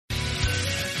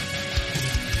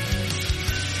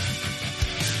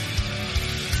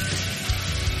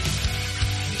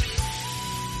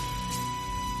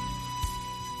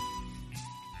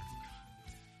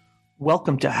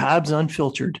Welcome to Habs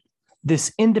Unfiltered.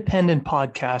 This independent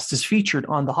podcast is featured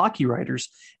on the Hockey Writers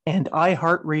and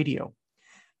iHeartRadio,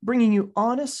 bringing you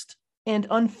honest and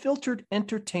unfiltered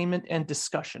entertainment and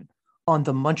discussion on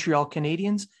the Montreal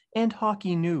Canadiens and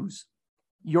hockey news.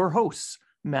 Your hosts,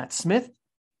 Matt Smith,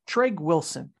 Treg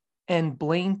Wilson, and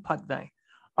Blaine Putney,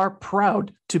 are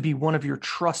proud to be one of your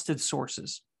trusted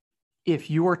sources.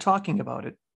 If you are talking about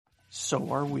it,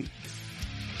 so are we.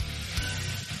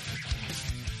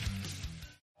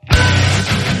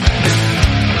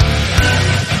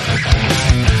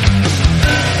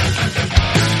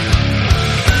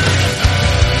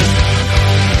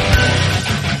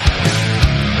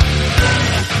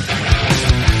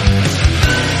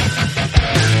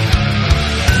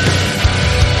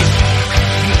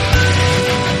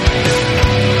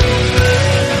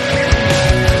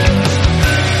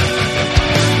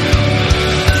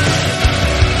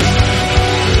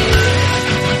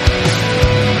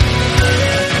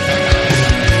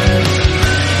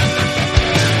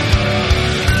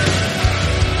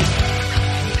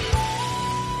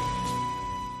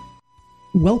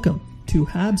 Welcome to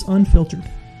Habs Unfiltered.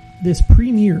 This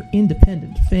premier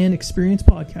independent fan experience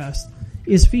podcast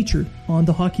is featured on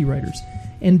the Hockey Writers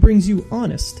and brings you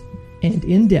honest and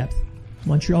in-depth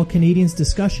Montreal Canadiens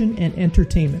discussion and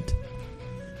entertainment.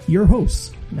 Your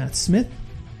hosts, Matt Smith,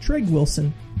 Treg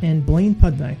Wilson, and Blaine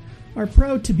Putney, are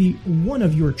proud to be one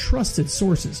of your trusted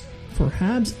sources for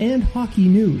Habs and hockey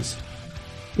news.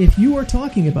 If you are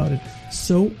talking about it,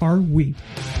 so are we.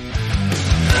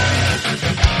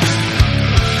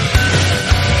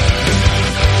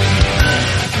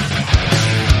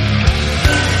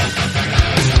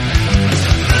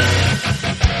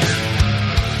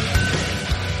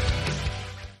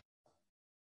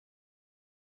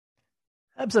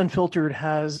 Habs Unfiltered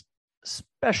has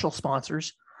special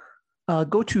sponsors.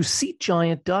 Go to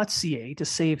seatgiant.ca to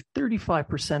save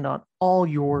 35% on all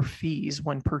your fees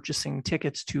when purchasing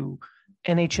tickets to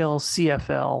NHL,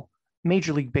 CFL,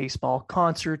 Major League Baseball,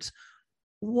 concerts,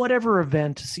 whatever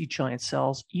event Seat Giant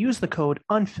sells. Use the code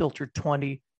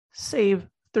UNFILTERED20, save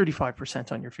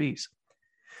 35% on your fees.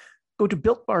 Go to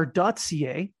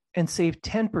builtbar.ca and save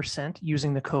 10%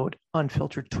 using the code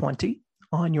UNFILTERED20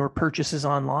 on your purchases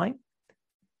online.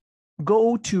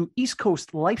 Go to East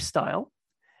Coast Lifestyle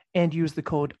and use the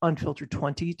code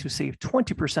UNFILTERED20 to save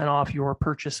 20% off your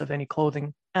purchase of any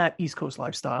clothing at East Coast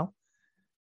Lifestyle.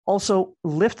 Also,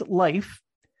 Lift Life.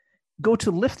 Go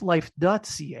to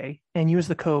liftlife.ca and use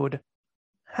the code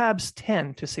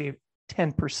HABS10 to save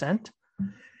 10%.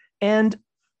 And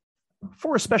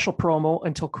for a special promo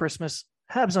until Christmas,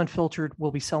 Habs Unfiltered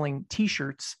will be selling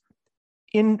t-shirts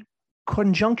in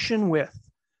conjunction with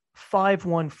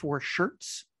 514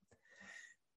 shirts.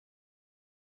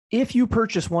 If you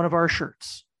purchase one of our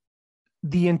shirts,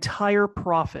 the entire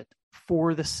profit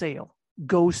for the sale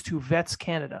goes to Vets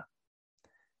Canada.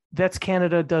 Vets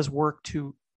Canada does work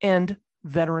to end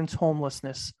veterans'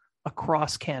 homelessness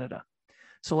across Canada.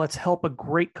 So let's help a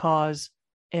great cause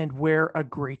and wear a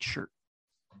great shirt.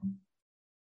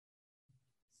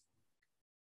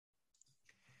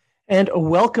 And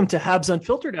welcome to Habs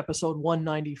Unfiltered, episode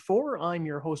 194. I'm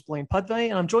your host, Blaine Putney,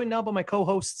 and I'm joined now by my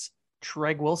co-hosts,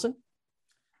 Treg Wilson.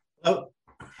 Hello.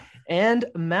 And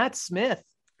Matt Smith.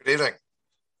 Good evening.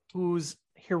 Whose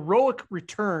heroic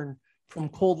return from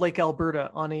Cold Lake,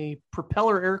 Alberta on a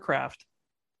propeller aircraft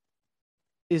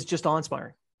is just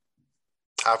awe-inspiring.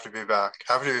 Happy to be back.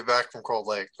 Happy to be back from Cold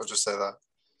Lake. I'll just say that.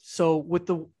 So with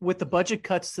the budget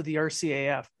cuts to the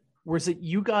RCAF, was it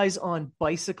you guys on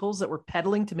bicycles that were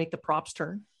pedaling to make the props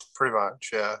turn? Pretty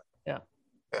much, yeah. Yeah.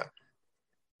 Yeah.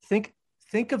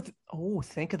 Think of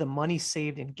the money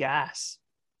saved in gas.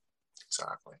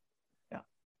 Exactly. Yeah.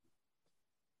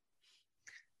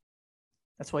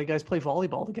 That's why you guys play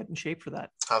volleyball, to get in shape for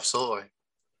that. Absolutely.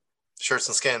 Shirts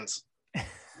and skins.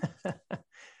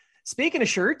 Speaking of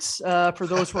shirts, for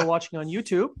those who are watching on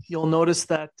YouTube, you'll notice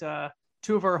that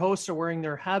two of our hosts are wearing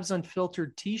their Habs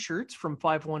Unfiltered t-shirts from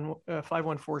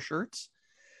 514 Shirts.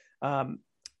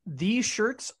 These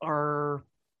shirts are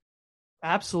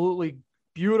absolutely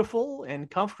beautiful and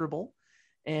comfortable.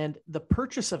 And the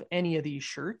purchase of any of these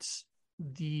shirts,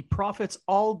 the profits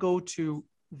all go to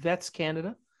Vets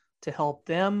Canada to help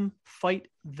them fight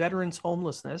veterans'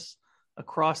 homelessness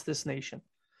across this nation.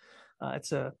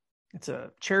 It's a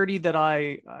charity that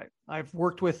I've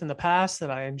worked with in the past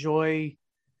that I enjoy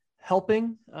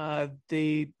helping.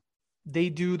 They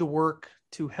do the work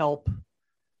to help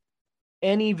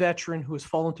any veteran who has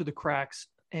fallen through the cracks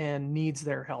and needs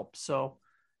their help. So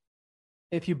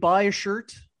if you buy a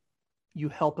shirt, you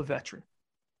help a veteran.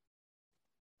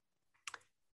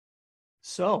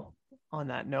 So on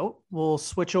that note, we'll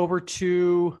switch over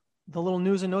to the little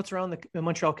news and notes around the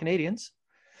Montreal Canadiens.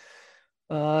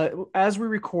 As we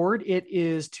record, it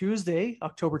is Tuesday,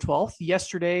 October 12th.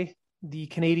 Yesterday, the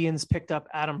Canadiens picked up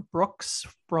Adam Brooks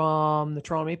from the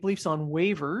Toronto Maple Leafs on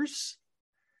waivers.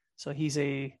 So he's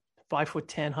a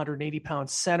 5'10", 180-pound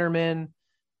centerman,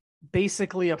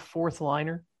 basically a fourth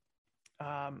liner.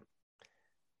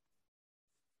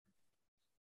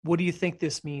 What do you think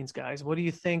this means, guys? What do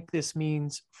you think this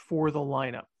means for the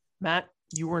lineup? Matt,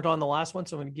 you weren't on the last one,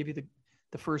 so I'm going to give you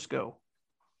the first go.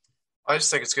 I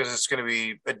just think it's going to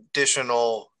be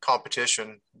additional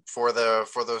competition for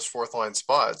those fourth line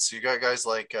spots. You got guys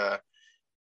like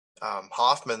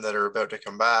Hoffman that are about to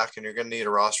come back, and you're going to need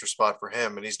a roster spot for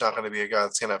him, and he's not going to be a guy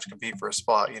that's going to have to compete for a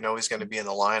spot. You know, he's going to be in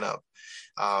the lineup.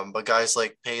 But guys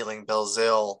like Poehling,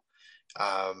 Belzile,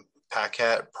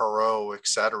 Paquette, Perreault,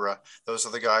 etc., those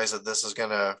are the guys that this is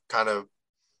going to kind of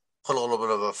put a little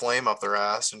bit of a flame up their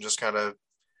ass and just kind of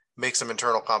make some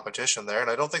internal competition there. And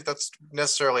I don't think that's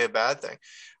necessarily a bad thing.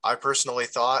 I personally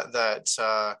thought that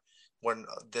when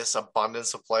this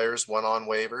abundance of players went on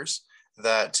waivers,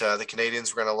 that the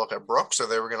Canadiens were going to look at Brooks, or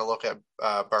they were going to look at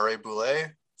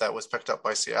Barré-Boulet that was picked up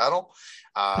by Seattle.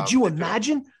 Could you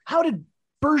imagine? How did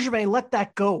Bergevin let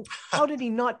that go? How did he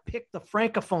not pick the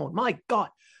Francophone? My God.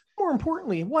 More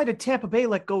importantly, why did Tampa Bay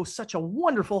let go such a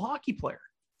wonderful hockey player?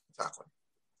 Exactly.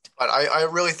 But I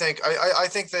really think I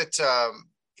think that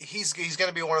he's going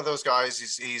to be one of those guys.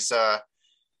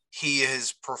 He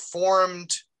has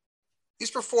performed.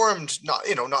 He's performed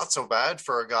not so bad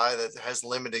for a guy that has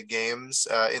limited games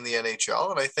in the NHL,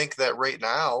 and I think that right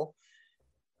now,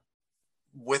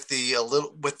 with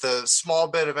the small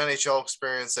bit of NHL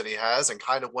experience that he has and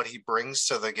kind of what he brings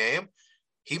to the game,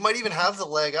 he might even have the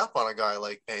leg up on a guy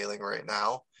like Poehling right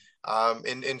now,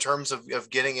 in terms of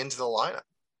getting into the lineup.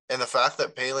 And the fact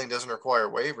that Poehling doesn't require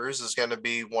waivers is going to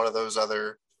be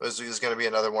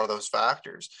another one of those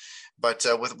factors. But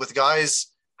with guys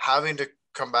having to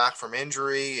come back from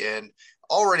injury and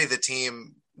already the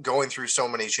team going through so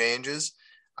many changes,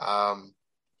 I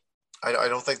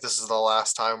don't think this is the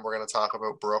last time we're going to talk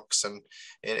about Brooks and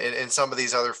some of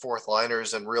these other fourth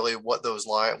liners and really what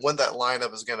that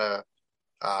lineup is going to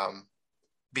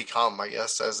become, I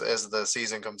guess, as the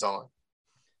season comes on.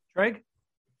 Greg?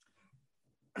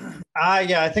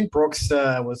 I think Brooks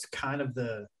was kind of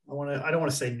I don't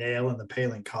want to say nail in the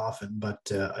Poehling coffin, but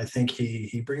I think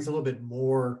he brings a little bit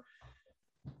more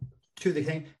to the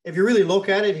thing. If you really look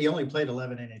at it, he only played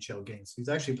 11 NHL games. He's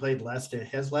actually played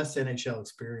has less NHL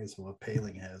experience than what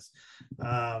Poehling has.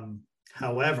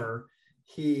 However,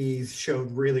 he's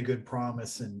showed really good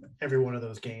promise in every one of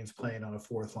those games playing on a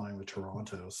fourth line with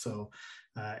Toronto. So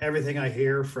everything I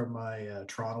hear from my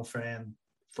Toronto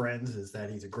friends is that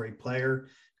he's a great player,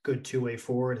 good two-way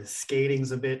forward. His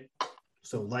skating's a bit,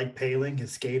 so like Poehling,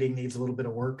 his skating needs a little bit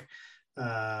of work,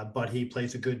 but he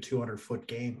plays a good 200-foot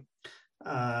game.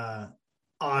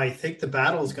 I think the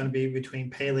battle is going to be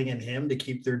between Poehling and him to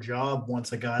keep their job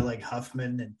once a guy like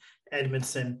Huffman and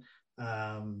Edmondson.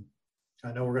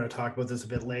 I know we're going to talk about this a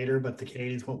bit later, but the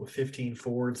Canadiens went with 15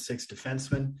 forwards, 6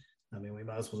 defensemen. I mean, we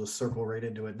might as well just circle right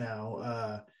into it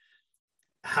now.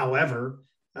 However,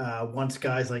 once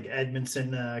guys like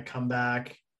Edmondson come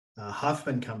back,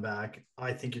 Huffman come back,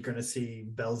 I think you're going to see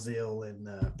Belzile and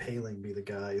Poehling be the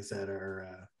guys that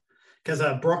are because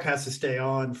Brooke has to stay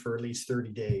on for at least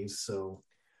 30 days. So,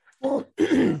 well,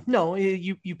 no,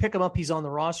 you pick him up, he's on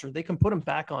the roster. They can put him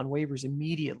back on waivers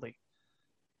immediately.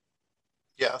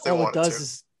 Yeah, if they wanted to.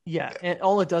 And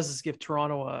all it does is give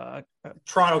Toronto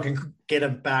Toronto can get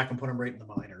him back and put him right in the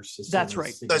minors. That's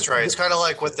right. That's right. It's kind of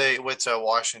like what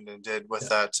Washington did with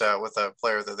that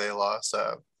player that they lost.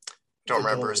 Don't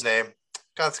remember his name.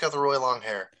 It's got the really long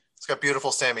hair. It's got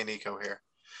beautiful Sammy Nico hair.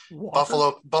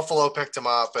 Walker? Buffalo picked him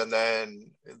up, and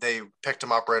then they picked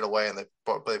him up right away, and they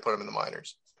put him in the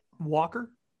minors. Walker?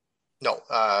 No,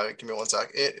 give me one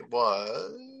sec. It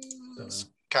was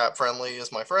Cat Friendly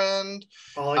is my friend.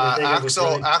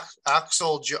 Axel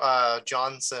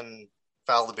Johnson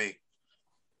Falvey.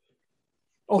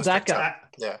 Oh, that guy.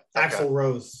 Yeah. Axel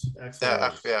Rose.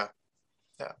 Yeah.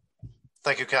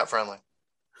 Thank you, Cat Friendly.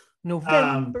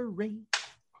 November rain.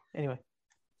 Anyway.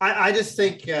 I just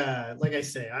think, like I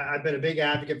say, I've been a big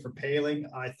advocate for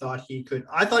Poehling. I thought he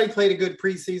played a good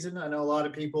preseason. I know a lot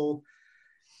of people,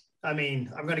 I'm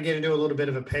going to get into a little bit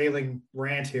of a Poehling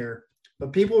rant here,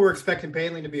 but people were expecting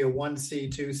Poehling to be a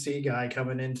 1C, 2C guy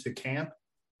coming into camp,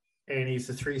 and he's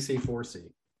a 3C,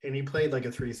 4C. And he played like a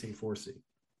 3C, 4C.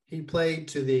 He played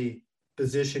to the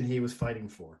position he was fighting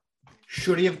for.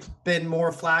 Should he have been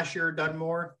more flashier, done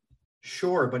more?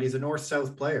 Sure, but he's a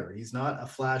north-south player. He's not a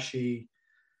flashy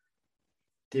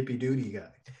dippy duty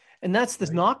guy. And that's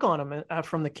the knock on him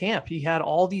from the camp. He had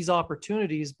all these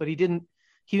opportunities, but he didn't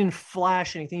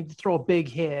flash anything. He didn't throw a big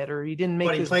hit, or he didn't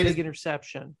make this big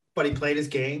interception. But he played his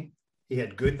game. He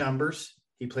had good numbers.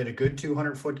 He played a good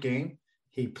 200-foot game.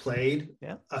 He played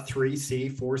a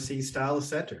 3C, 4C style of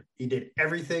center. He did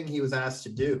everything he was asked to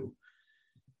do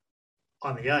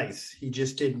on the ice. He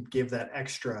just didn't give that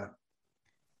extra.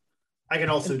 I can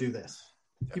also do this.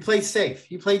 He played safe.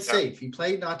 He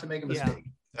played not to make a mistake.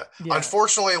 Yeah.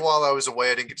 Unfortunately, while I was away,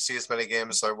 I didn't get to see as many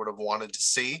games as I would have wanted to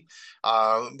see.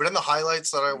 But in the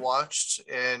highlights that I watched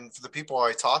and for the people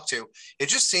I talked to, it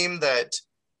just seemed that,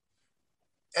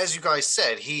 as you guys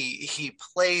said, he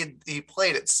played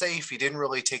it safe. He didn't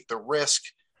really take the risk,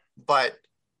 but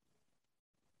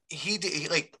he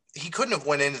couldn't have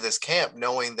went into this camp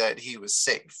knowing that he was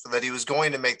safe, that he was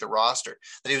going to make the roster,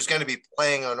 that he was going to be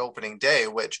playing on opening day,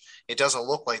 which it doesn't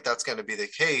look like that's going to be the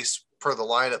case per the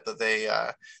lineup that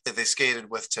they skated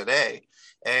with today.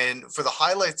 And for the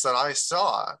highlights that I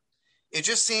saw, it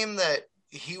just seemed that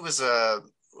he was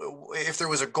if there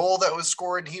was a goal that was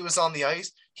scored and he was on the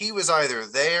ice, he was either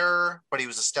there, but he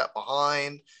was a step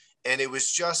behind. And it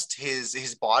was just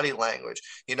his body language,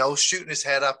 shooting his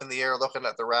head up in the air, looking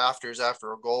at the rafters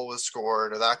after a goal was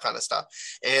scored, or that kind of stuff.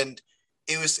 And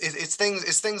it's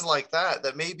things like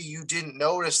that maybe you didn't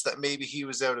notice, that maybe he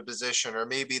was out of position, or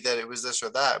maybe that it was this or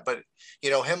that. But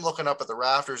him looking up at the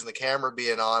rafters and the camera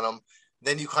being on him,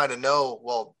 then you kind of know,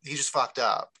 well, he just fucked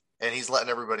up, and he's letting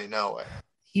everybody know it.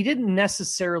 He didn't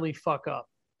necessarily fuck up.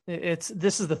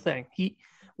 This is the thing.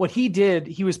 What he did,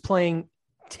 he was playing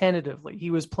tentatively.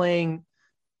 He was playing,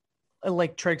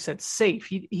 like Treg said, safe.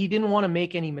 He didn't want to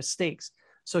make any mistakes.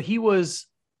 So he was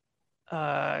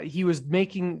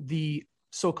making the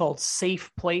so-called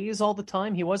safe plays all the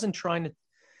time. He wasn't trying to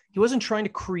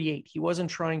create. He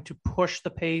wasn't trying to push the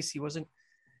pace.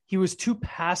 He was too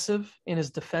passive in his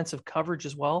defensive coverage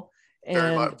as well.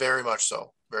 And very much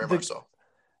so.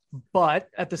 But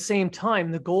at the same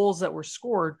time, the goals that were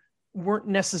scored weren't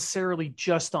necessarily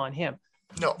just on him.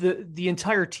 No, the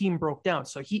entire team broke down.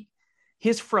 So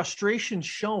his frustration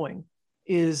showing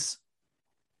is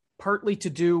partly to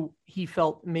do, he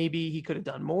felt maybe he could have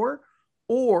done more,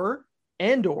 or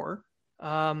he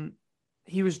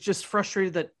was just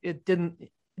frustrated that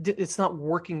it's not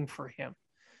working for him.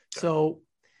 Yeah. So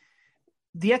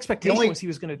the expectation was he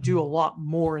was going to do a lot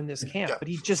more in this camp, but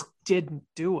he just didn't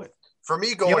do it. For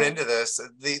me going into this,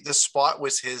 the spot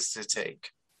was his to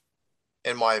take.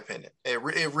 In my opinion, it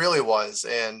really was.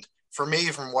 And for me,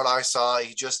 from what I saw,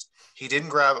 he didn't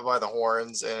grab it by the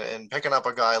horns, and picking up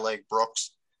a guy like Brooks,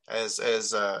 as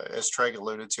Treg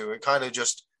alluded to, it kind of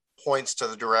just points to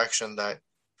the direction that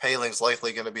Paling's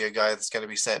likely going to be a guy that's going to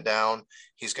be sent down.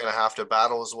 He's going to have to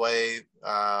battle his way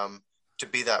to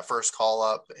be that first call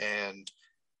up, and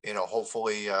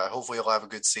hopefully he'll have a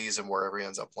good season wherever he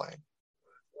ends up playing.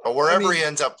 But wherever he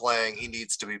ends up playing, he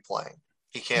needs to be playing.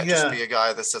 He can't just be a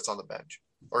guy that sits on the bench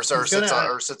or sits in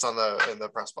the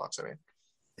press box. I mean,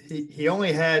 he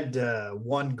only had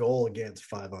one goal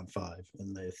against 5-on-5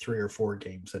 in the 3 or 4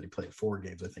 games that he played. 4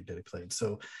 games, I think, that he played.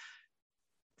 So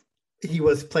he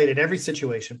was played in every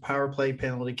situation: power play,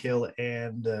 penalty kill,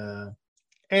 and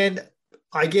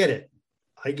I get it.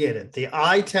 The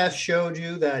eye test showed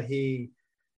you that the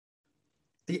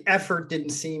effort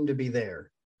didn't seem to be there.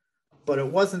 But it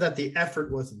wasn't that the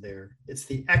effort wasn't there. It's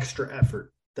the extra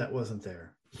effort that wasn't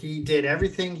there. He did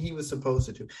everything he was supposed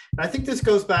to do. And I think this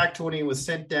goes back to when he was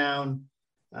sent down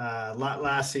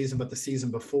last season, but the season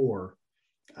before,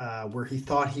 where he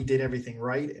thought he did everything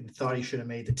right and thought he should have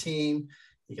made the team.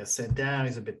 He got sent down.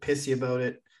 He's a bit pissy about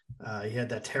it. He had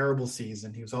that terrible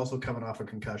season. He was also coming off a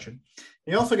concussion.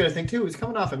 And you also got to think, too, he's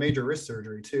coming off a major wrist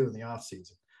surgery, too, in the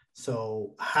offseason.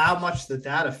 So how much did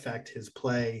that affect his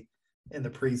play in the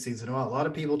preseason? Well, a lot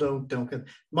of people don't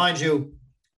mind you,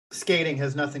 skating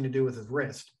has nothing to do with his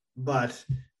wrist, but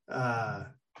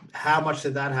how much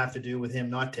did that have to do with him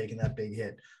not taking that big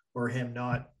hit, or him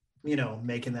not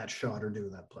making that shot or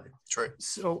doing that play? That's right.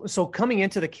 So coming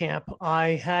into the camp, I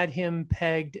had him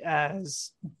pegged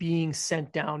as being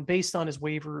sent down based on his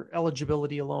waiver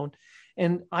eligibility alone,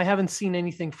 and I haven't seen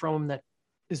anything from him that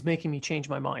is making me change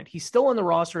my mind. He's still on the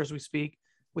roster as we speak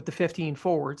with the 15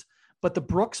 forwards. But the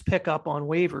Brooks pickup on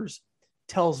waivers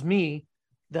tells me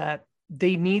that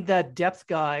they need that depth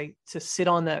guy to sit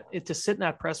in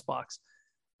that press box.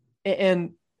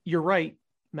 And you're right,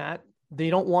 Matt. They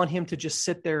don't want him to just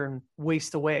sit there and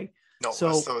waste away. No,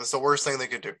 so it's the worst thing they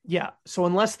could do. Yeah. So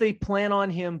unless they plan on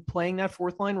him playing that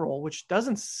fourth line role, which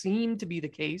doesn't seem to be the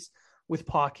case with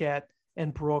Paquette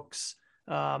and Brooks,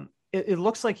 it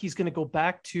looks like he's going to go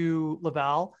back to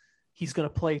Laval. He's going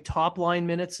to play top line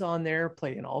minutes on there,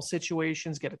 play in all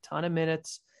situations, get a ton of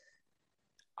minutes.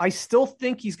 I still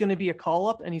think he's going to be a call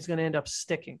up and he's going to end up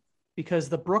sticking because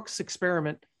the Brooks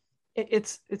experiment,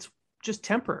 it's just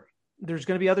temporary. There's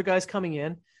going to be other guys coming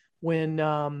in when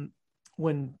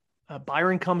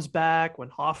Byron comes back, when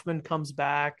Hoffman comes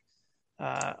back,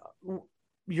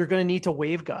 you're going to need to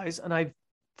waive guys. And I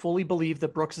fully believe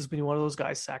that Brooks has been one of those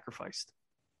guys sacrificed.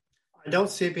 I don't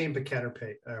see it being Paquette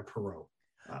or Perreault.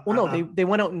 Well, no, they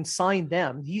went out and signed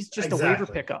them. He's just a waiver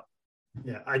pickup.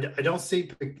 Yeah, I don't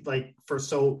see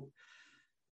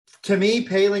to me,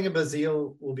 Paling and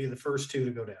Bazile will be the first two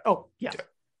to go down. Oh, yeah.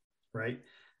 Right.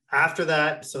 After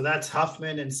that, so that's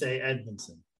Huffman and say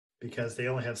Edmondson, because they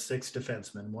only have 6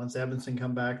 defensemen. Once Edmondson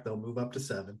come back, they'll move up to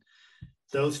 7.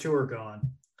 Those two are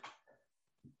gone.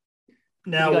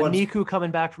 Now, you got Niku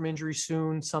coming back from injury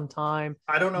soon sometime.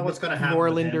 I don't know what's going to happen.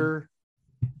 Norlinder.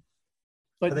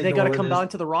 But they got to come down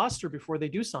to the roster before they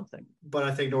do something. But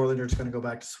I think Norlinder's going to go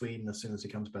back to Sweden as soon as he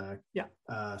comes back. Yeah.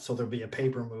 So there'll be a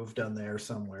paper move done there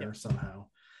somewhere, somehow.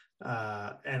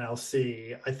 And I'll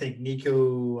see. I think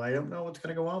Nico, I don't know what's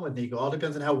going to go on with Nico. All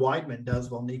depends on how Weidman does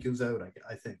while Nico's out,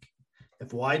 I think. If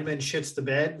Weidman shits the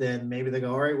bed, then maybe they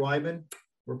go, all right, Weidman,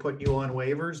 we're putting you on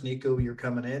waivers. Nico, you're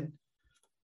coming in.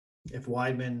 If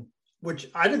Weidman, which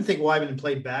I didn't think Weidman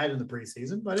played bad in the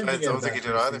preseason, but I don't think he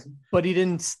did either. But he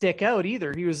didn't stick out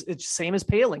either. It's same as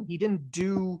Paling. He didn't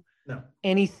do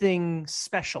anything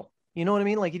special. You know what I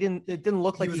mean? Like it didn't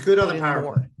look like he was good on the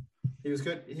power play. He was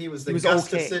good. He was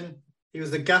Gustafsson. Okay. He was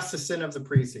the Gustafsson of the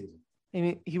preseason. I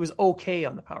mean, he was okay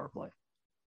on the power play.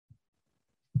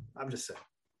 I'm just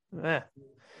saying.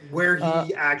 Where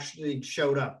he actually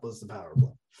showed up was the power play.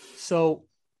 So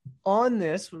on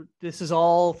this is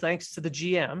all thanks to the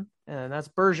GM, and that's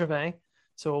Bergevin.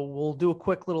 So we'll do a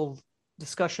quick little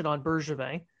discussion on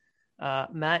Bergevin.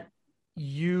 Matt,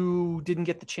 you didn't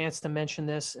get the chance to mention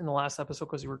this in the last episode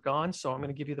because you were gone. So I'm going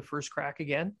to give you the first crack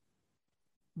again.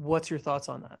 What's your thoughts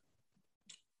on that?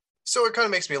 So it kind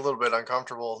of makes me a little bit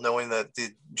uncomfortable knowing that the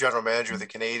general manager of the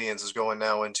Canadiens is going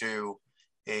now into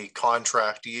a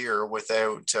contract year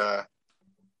without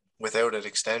an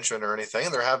extension or anything.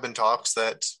 And there have been talks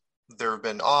that there have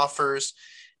been offers,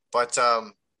 but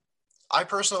I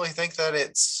personally think that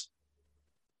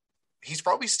he's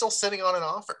probably still sitting on an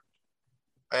offer.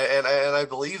 And I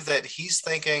believe that he's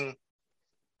thinking,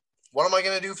 what am I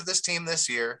going to do for this team this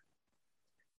year?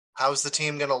 How's the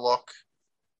team going to look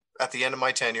at the end of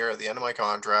my tenure, at the end of my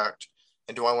contract?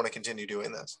 And do I want to continue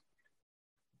doing this?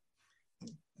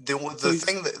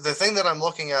 The thing that I'm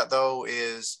looking at though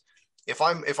is if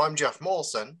I'm Jeff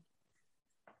Molson,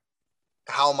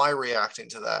 how am I reacting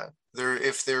to that?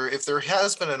 If there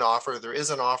has been an offer, there is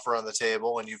an offer on the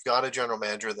table, and you've got a general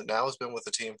manager that now has been with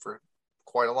the team for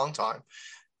quite a long time,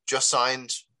 just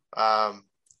signed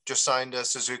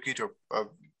Suzuki to a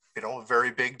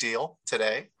very big deal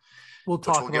today. We'll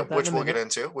get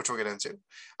into.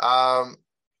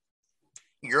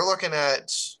 You're looking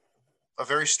at a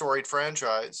very storied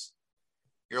franchise.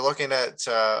 You're looking at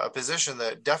a position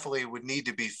that definitely would need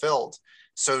to be filled.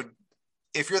 So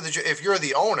if you're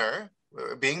the owner,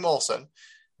 being Molson,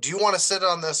 do you want to sit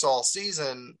on this all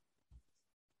season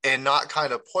and not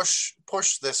kind of push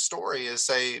this story as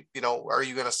say, are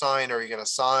you going to sign? Are you going to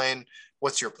sign?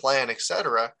 What's your plan,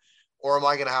 etc.? Or am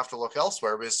I going to have to look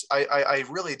elsewhere? Because I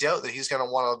really doubt that he's going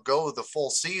to want to go the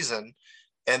full season.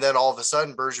 And then all of a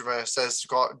sudden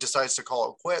Bergevin decides to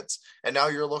call it quits. And now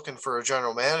you're looking for a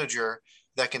general manager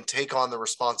that can take on the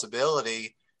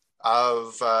responsibility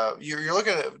of you're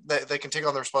looking at that can take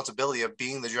on the responsibility of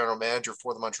being the general manager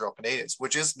for the Montreal Canadiens,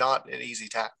 which is not an easy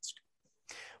task.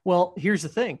 Well, here's the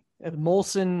thing. If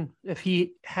Molson, if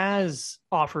he has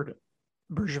offered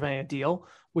Bergevin a deal,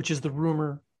 which is the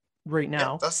rumor right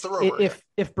now, that's the rumor.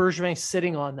 If Bergevin's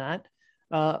sitting on that,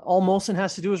 all Molson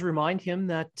has to do is remind him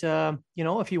that,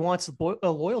 if he wants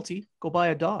a loyalty, go buy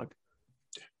a dog.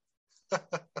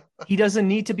 He doesn't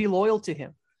need to be loyal to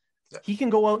him. Yeah. He can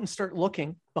go out and start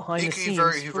looking behind the scenes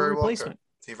for a replacement.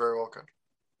 He very well could.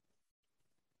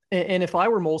 And if I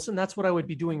were Molson, that's what I would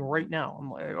be doing right now.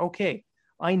 I'm like, okay,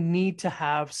 I need to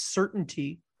have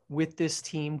certainty with this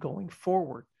team going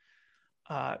forward.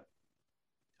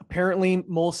 Apparently,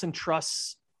 Molson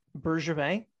trusts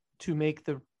Bergevin to make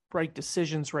the right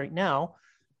decisions right now,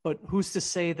 but who's to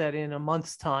say that in a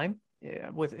month's time,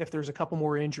 if there's a couple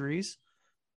more injuries,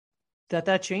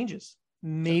 that changes?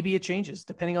 Maybe it changes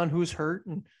depending on who's hurt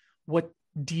and what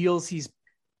deals he's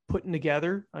putting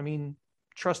together. I mean,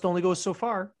 trust only goes so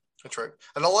far. That's right.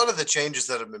 And a lot of the changes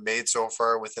that have been made so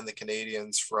far within the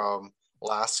Canadiens from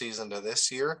last season to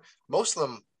this year, most of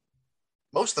them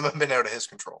have been out of his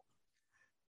control.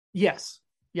 Yes.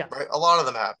 Yeah. right? A lot of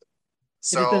them happen.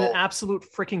 It has been an So absolute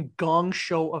freaking gong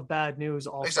show of bad news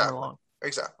all summer long.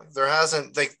 exactly. There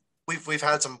hasn't like we've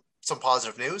had some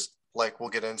positive news, like we'll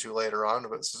get into later on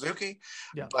about Suzuki.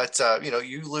 Yeah. But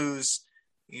you lose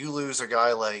a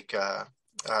guy like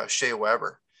Shea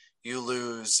Weber. You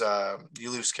lose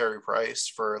Carey Price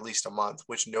for at least a month,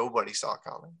 which nobody saw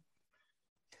coming.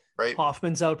 Right?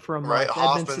 Hoffman's out for a Right. month.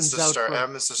 Hoffman's Edmondson's to out start. for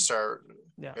Edmonds to start.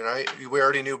 yeah. Right. We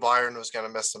already knew Byron was going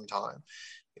to miss some time.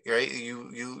 Right.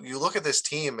 You look at this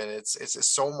team and it's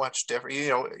so much different.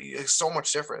 It's so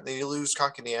much different. Then you lose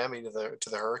Kotkaniemi to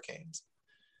the Hurricanes.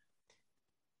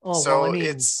 Oh, So well, I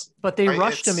mean, but they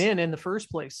rushed him in the first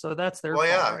place, so that's their fault,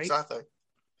 right? Exactly.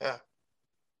 Yeah.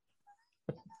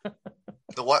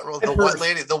 The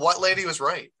what lady was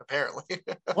right, apparently.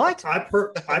 What? I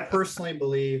personally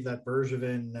believe that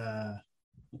Bergevin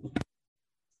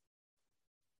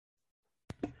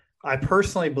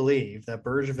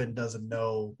doesn't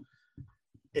know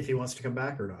if he wants to come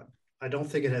back or not. I don't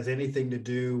think it has anything to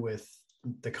do with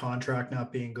the contract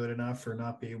not being good enough or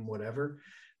not being whatever.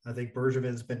 I think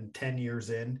Bergevin's been 10 years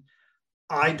in.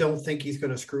 I don't think he's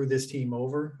going to screw this team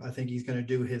over. I think he's going to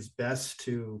do his best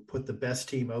to put the best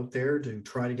team out there to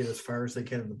try to get as far as they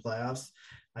can in the playoffs.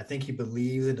 I think he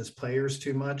believes in his players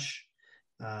too much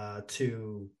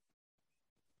to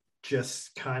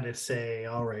just kind of say,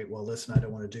 all right, well, listen, I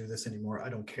don't want to do this anymore. I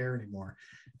don't care anymore.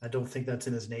 I don't think that's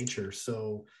in his nature.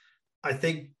 So I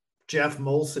think Jeff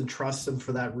Molson trusts him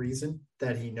for that reason,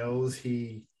 that he knows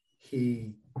he's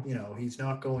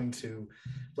not going to,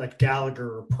 like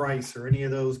Gallagher or Price or any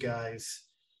of those guys,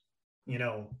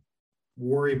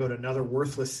 worry about another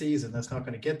worthless season that's not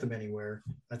going to get them anywhere.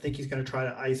 I think he's going to try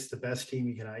to ice the best team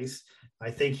he can ice.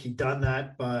 I think he done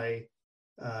that by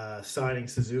signing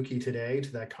Suzuki today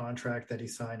to that contract that he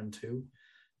signed him to.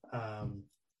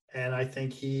 And I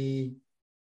think it's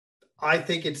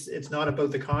not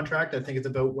about the contract. I think it's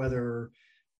about whether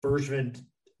Bergevin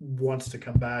wants to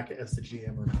come back as the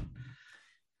GM or not.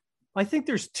 I think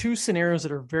there's two scenarios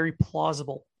that are very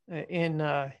plausible in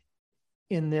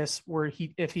this, where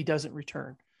if he doesn't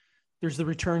return. There's the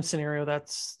return scenario.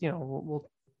 That's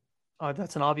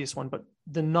that's an obvious one, but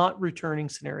the not returning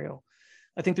scenario,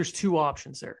 I think there's two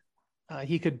options there.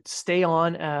 He could stay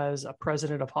on as a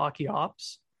president of hockey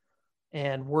ops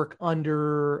and work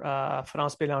under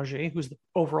France Bélanger, who's the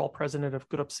overall president of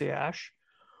Groupe CH.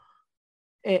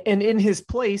 And in his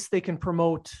place, they can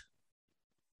promote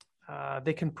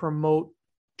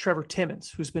Trevor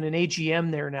Timmins, who's been an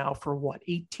AGM there now for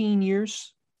 18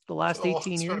 years? The last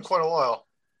 18 years? It's been quite a while.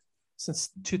 Since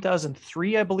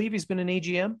 2003, I believe he's been an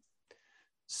AGM.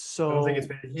 So I don't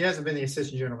think he hasn't been the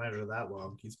assistant general manager that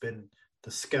long. He's been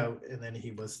the scout, and then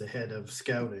he was the head of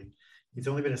scouting. He's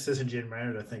only been assistant general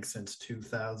manager, I think, since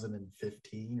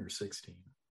 2015 or 16.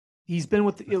 He's been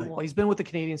with the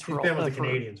Canadiens for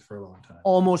a long time.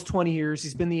 Almost 20 years.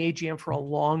 He's been the AGM for a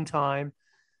long time.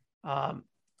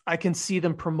 I can see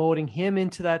them promoting him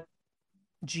into that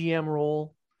GM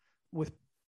role, with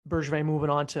Bergevin moving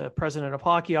on to president of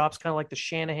hockey ops, kind of like the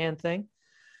Shanahan thing.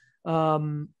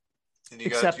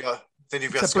 Except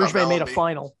Bergevin made a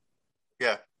final.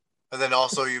 Yeah. And then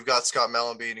also you've got Scott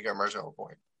Mellenby and you got Marcel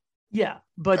Point. Yeah.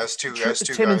 But as two guys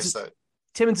that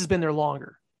Timmins has been there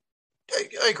longer.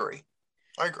 I agree.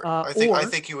 I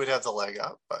think he would have the leg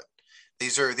up, but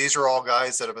these are all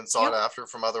guys that have been sought after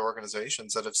from other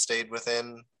organizations that have stayed with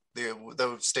the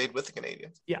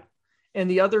Canadiens. Yeah. And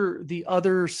the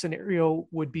other scenario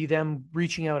would be them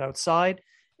reaching out outside,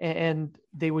 and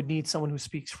they would need someone who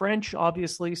speaks French,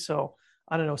 obviously. So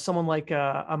I don't know, someone like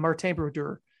a Martin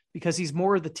Brodeur, because he's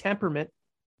more the temperament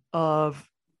of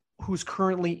who's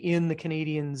currently in the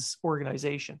Canadiens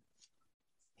organization.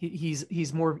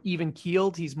 He's more even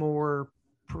keeled. He's got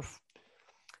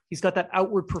that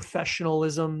outward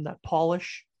professionalism, that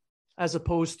polish, as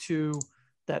opposed to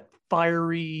that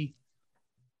fiery,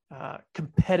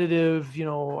 competitive,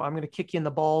 I'm going to kick you in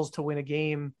the balls to win a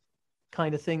game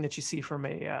kind of thing that you see from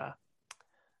a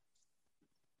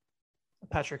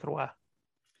Patrick Roy.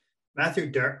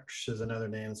 Matthew Darche is another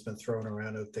name that's been thrown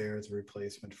around out there as a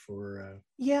replacement for.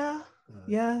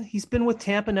 He's been with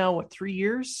Tampa now, 3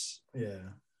 years? Yeah.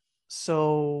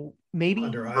 So maybe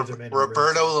Roberto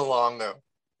Luongo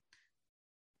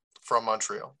from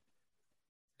Montreal.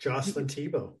 Jocelyn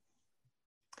Thibault.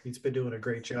 He's been doing a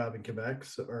great job in Quebec,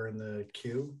 or in the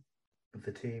Q with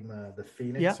the team, the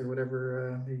Phoenix or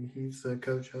whatever he's the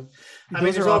coach of.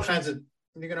 There's all kinds of.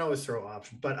 You can always throw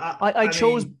options, but I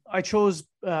chose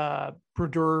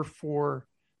Brodeur for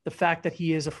the fact that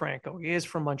he is a Franco. He is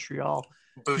from Montreal.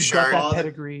 Bouchard, that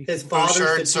pedigree. His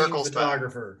father's the team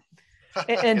photographer.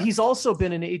 And he's also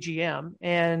been an AGM,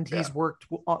 and he's worked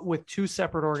with two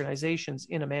separate organizations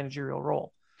in a managerial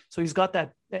role. So he's got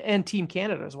that, and Team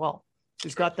Canada as well. So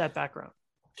he's got that background.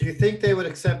 Do you think they would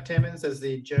accept Timmins as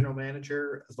the general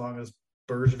manager as long as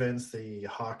Bergevin's the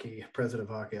president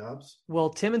of hockey ops? Well,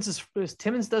 Timmins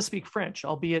does speak French,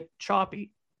 albeit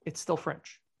choppy. It's still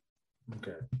French.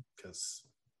 Okay, because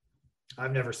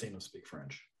I've never seen him speak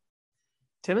French.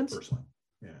 Timmins? Personally.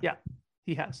 Yeah,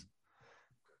 he has.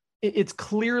 It's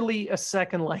clearly a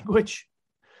second language.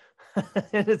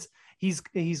 And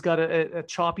he's got a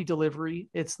choppy delivery.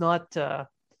 It's not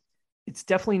it's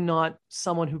definitely not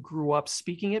someone who grew up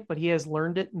speaking it, but he has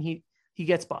learned it, and he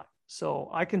gets by. So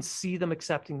I can see them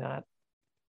accepting that.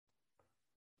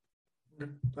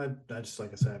 I just,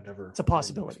 like I said, I've never. It's a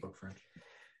possibility. Spoke French.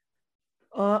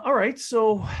 All right.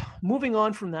 So moving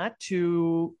on from that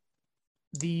to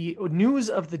the news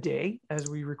of the day as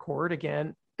we record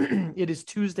again, it is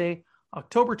Tuesday,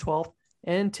 October 12th.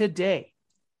 And today,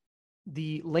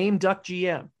 the lame duck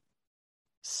GM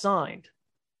signed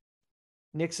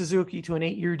Nick Suzuki to an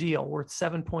 8-year deal worth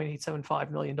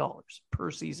 $7.875 million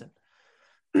per season.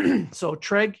 So,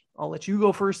 Treg, I'll let you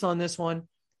go first on this one.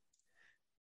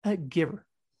 Giver.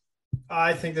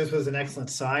 I think this was an excellent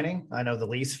signing. I know the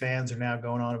Leafs fans are now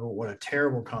going on about what a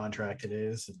terrible contract it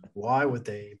is. Why would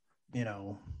they,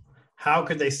 how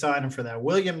could they sign him for that?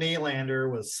 William Nylander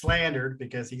was slandered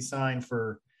because he signed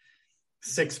for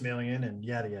 $6 million and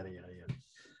yada, yada, yada,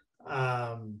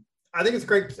 yada. I think it's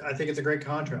great. I think it's a great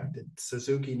contract.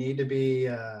 Suzuki need to be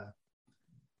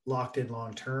locked in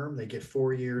long term. They get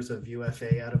 4 years of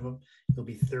UFA out of him. He'll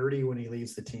be 30 when he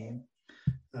leaves the team,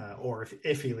 or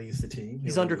if he leaves the team.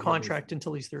 He's under contract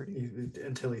until he's 30.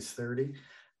 Until he's 30.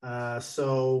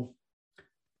 So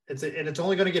it's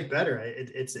only going to get better.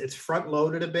 It's front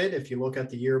loaded a bit. If you look at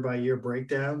the year by year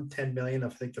breakdown, 10 million, I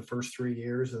think the first 3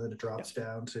 years, and then it drops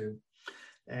down to.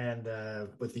 And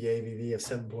with the AVV of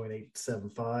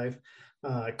 7.875.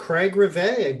 Craig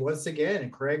Rivet, once again,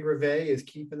 and Craig Rivet is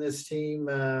keeping this team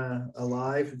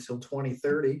alive until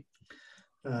 2030.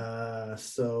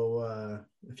 So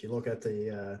if you look at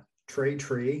the trade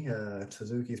tree,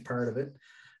 Suzuki's part of it.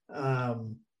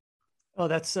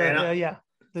 That's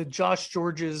the Josh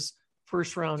George's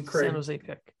first round San Jose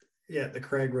pick. Yeah, the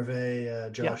Craig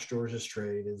Rivet, Josh George's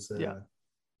trade is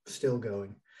still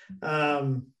going.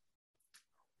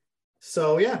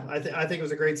 So, I think it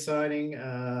was a great signing.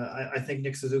 I think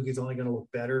Nick Suzuki is only going to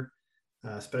look better,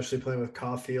 especially playing with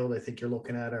Caulfield. I think you're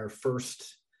looking at our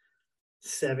first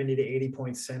 70 to 80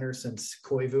 point center since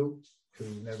Koivu, who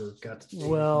never got to.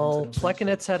 Well,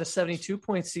 Plekanec had a 72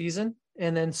 point season,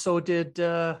 and then so did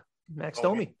Max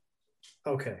Domi.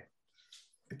 Okay.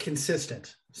 A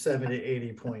consistent 70 to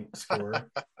 80 point scorer.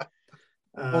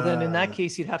 Well, then in that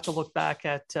case, you'd have to look back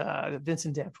at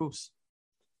Vincent Danfus.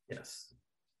 Yes.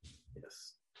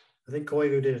 I think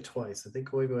Koivu did it twice. I think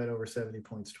Koivu had over 70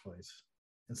 points twice.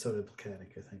 And so did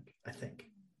Plekanec, I think.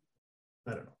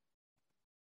 I don't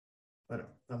know.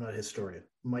 I'm not a historian.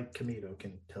 Mike Camito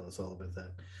can tell us all about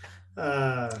that.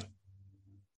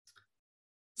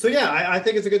 I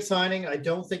think it's a good signing. I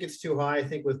don't think it's too high. I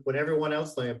think with what everyone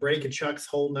else, like a Brady Kachuk's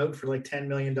holding out for like $10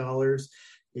 million.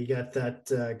 You got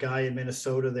that guy in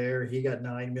Minnesota there. He got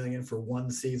 $9 million for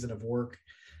 1 season of work.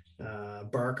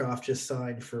 Barkov just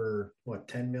signed for what,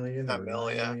 10 million? 10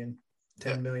 million.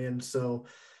 10 million. So,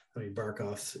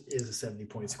 Barkov is a 70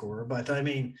 point scorer, but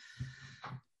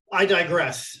I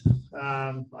digress.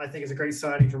 I think it's a great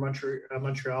signing for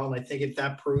Montreal. And I think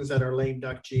that proves that our lame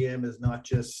duck GM is not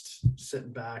just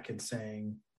sitting back and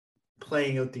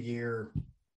playing out the year,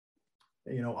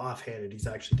 offhanded. He's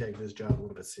actually taking his job a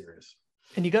little bit serious.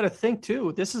 And you got to think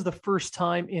too, this is the first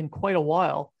time in quite a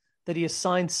while that he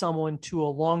assigned someone to a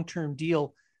long-term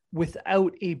deal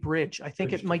without a bridge. I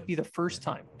think it might be the first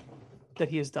time that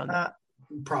he has done that.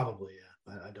 Probably,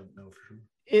 yeah. I don't know for sure.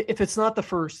 If it's not the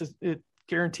first, it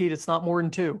guaranteed it's not more than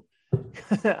 2.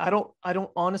 I don't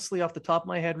honestly, off the top of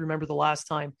my head, remember the last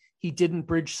time he didn't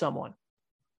bridge someone.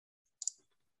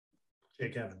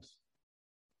 Jake Evans.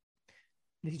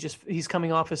 He's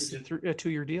coming off a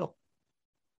 2-year deal.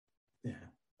 Yeah,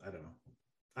 I don't know.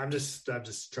 I'm just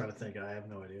trying to think. I have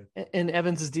no idea. And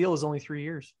Evans's deal is only 3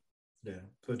 years. Yeah,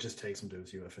 so it just takes him to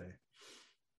his UFA.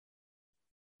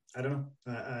 I don't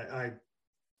know. I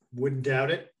wouldn't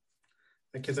doubt it,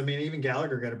 because even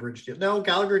Gallagher got a bridge deal. No,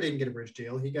 Gallagher didn't get a bridge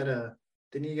deal. Didn't he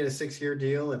get a 6-year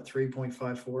deal at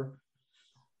 3.54?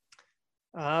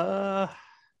 Was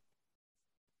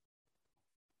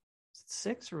it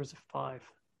 6 or was it 5?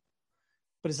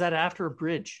 But is that after a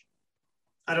bridge?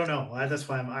 I don't know. That's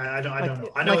why I don't know.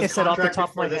 I know Like I his said, off the contract top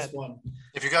of before my this head. one.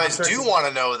 If you guys do want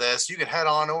to know this, you can head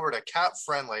on over to Cap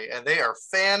Friendly, and they are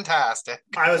fantastic.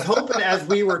 I was hoping as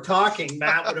we were talking,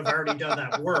 Matt would have already done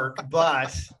that work,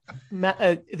 but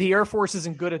the Air Force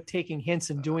isn't good at taking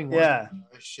hints and doing work. yeah.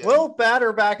 We'll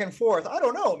batter back and forth. I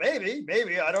don't know.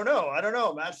 Maybe. I don't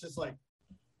know. Matt's just like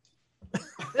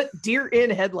deer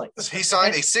in headlights. He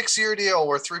signed a 6-year deal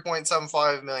worth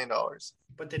 $3.75 million.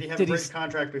 But did he have a bridge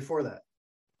contract before that?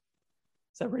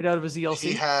 Is that right out of his ELC?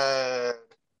 He had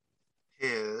he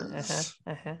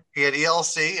had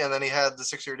ELC, and then he had the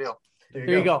 6-year deal. There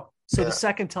you go. So the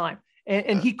second time,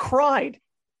 and he cried.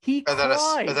 He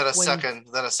cried. Then a second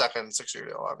 6-year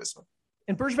deal, obviously.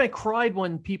 And Bergevin cried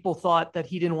when people thought that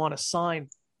he didn't want to sign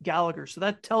Gallagher. So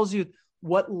that tells you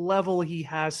what level he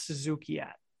has Suzuki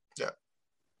at. Yeah.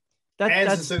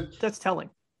 That's telling.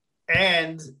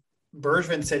 And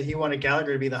Bergevin said he wanted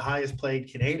Gallagher to be the highest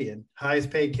paid Canadian,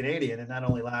 and that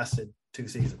only lasted 2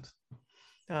 seasons.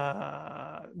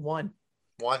 One,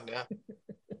 yeah.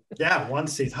 Yeah, 1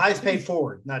 season. Highest paid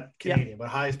forward, not Canadian, but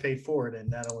highest paid forward,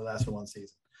 and that only lasted 1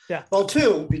 season. Yeah. Well,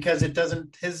 2, because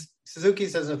his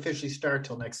Suzuki's doesn't officially start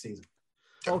till next season.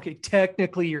 Okay,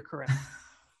 technically you're correct.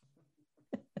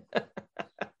 So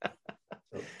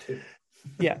 2.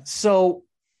 Yeah. So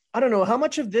I don't know how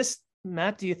much of this,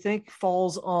 Matt, do you think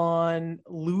falls on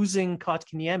losing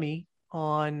Kotkaniemi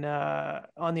on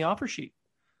the offer sheet?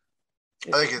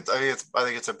 I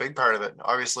think it's a big part of it.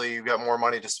 Obviously, you've got more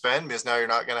money to spend because now you're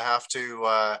not going to have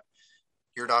to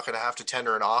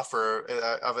tender an offer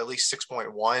of at least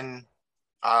 6.1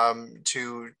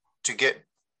 to get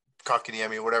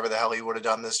Kotkaniemi, whatever the hell he would have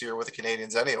done this year with the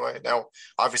Canadians anyway. Now,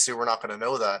 obviously, we're not going to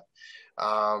know that.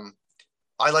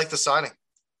 I like the signing.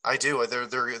 I do.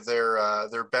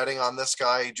 They're betting on this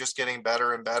guy just getting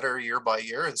better and better year by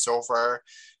year, and so far,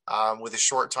 with a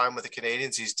short time with the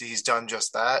Canadians, he's done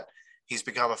just that. He's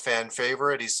become a fan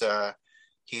favorite. He's a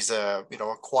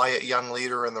quiet young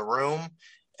leader in the room,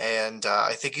 and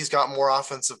I think he's got more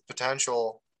offensive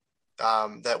potential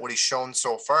than what he's shown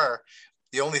so far.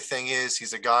 The only thing is,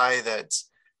 he's a guy that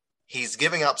he's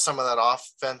giving up some of that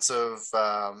offensive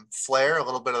flair, a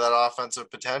little bit of that offensive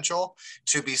potential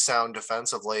to be sound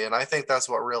defensively, and I think that's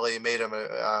what really made him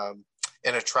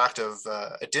an attractive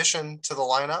addition to the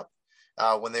lineup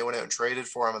when they went out and traded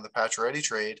for him in the Pacioretty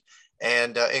trade.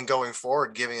 And in going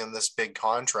forward, giving him this big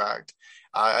contract,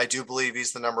 I do believe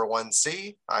he's the number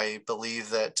 1C. I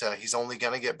believe that he's only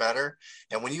going to get better.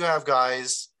 And when you have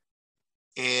guys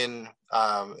in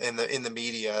the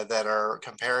media that are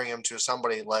comparing him to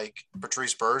somebody like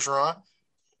Patrice Bergeron,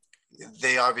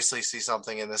 they obviously see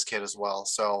something in this kid as well.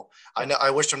 So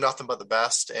I wish him nothing but the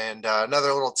best. And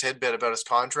another little tidbit about his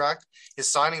contract: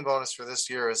 his signing bonus for this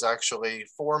year is actually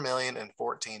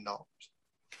 $4,014,000.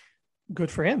 Good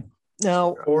for him.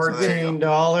 Now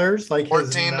 $14, like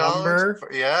his number.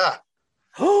 Yeah.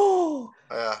 Oh,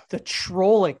 yeah. The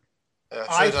trolling. Yeah,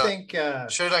 I think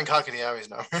should have done Kotkaniemi's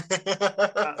number.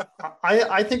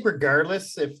 I think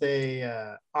regardless if they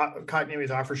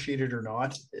Kotkaniemi's offer sheeted or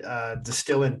not, the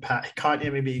still in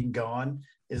Kotkaniemi being gone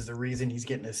is the reason he's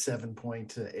getting a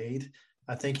 7.8.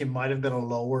 I think it might have been a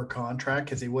lower contract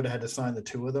because he would have had to sign the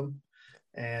 2 of them.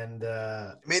 And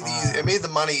it made the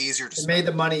money easier to spend. It made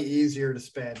the money easier to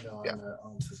spend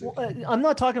on Suzuki. Well, I'm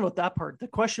not talking about that part. The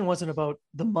question wasn't about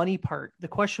the money part. The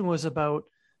question was about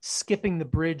skipping the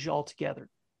bridge altogether.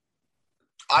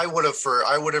 I would have for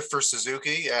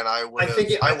Suzuki, and I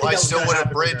still would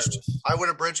have bridged. I would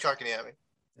have bridged Kotkaniemi.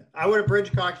 I would have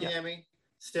bridged Kotkaniemi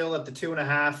still at the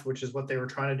 2.5, which is what they were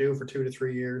trying to do for 2 to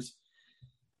 3 years.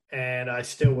 And I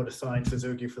still would have signed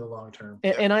Suzuki for the long term.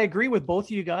 And I agree with both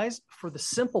of you guys for the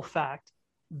simple fact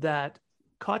that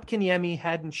Kotkaniemi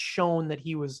hadn't shown that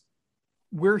he was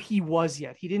where he was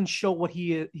yet. He didn't show what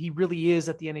he really is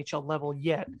at the NHL level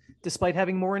yet. Despite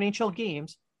having more NHL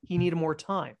games, he needed more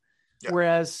time. Yeah.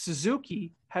 Whereas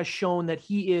Suzuki has shown that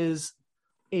he is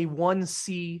a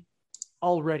 1C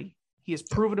already. He has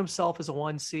proven himself as a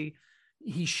 1C.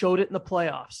 He showed it in the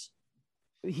playoffs.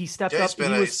 He stepped up.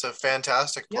 He's a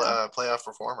fantastic playoff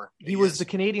performer. He was the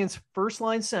Canadians' first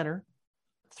line center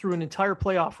through an entire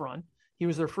playoff run. He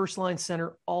was their first line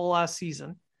center all last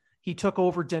season. He took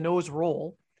over Danault's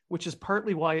role, which is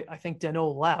partly why I think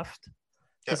Danault left,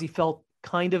 because he felt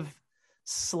kind of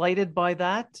slighted by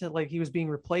that. Like he was being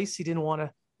replaced. He didn't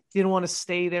want to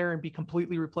stay there and be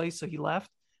completely replaced. So he left,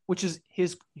 which is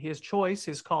his choice,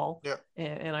 his call. Yeah.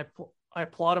 And I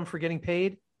applaud him for getting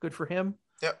paid. Good for him.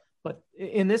 Yeah. But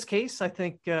in this case, I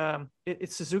think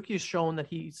Suzuki has shown that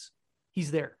he's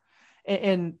there,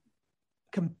 and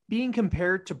being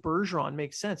compared to Bergeron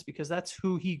makes sense because that's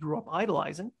who he grew up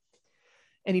idolizing.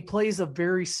 and he plays a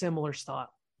very similar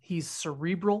style. He's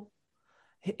cerebral.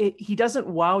 He doesn't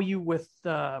wow you with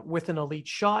an elite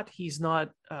shot. He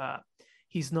doesn't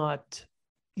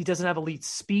have elite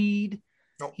speed.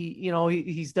 Nope.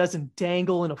 He doesn't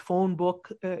dangle in a phone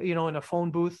book, in a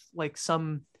phone booth like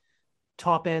some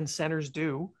top end centers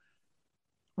do.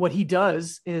 What he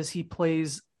does is he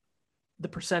plays the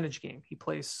percentage game. He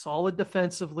plays solid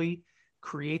defensively,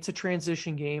 creates a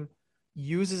transition game,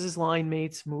 uses his line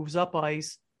mates, moves up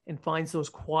ice, and finds those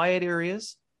quiet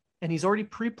areas. And he's already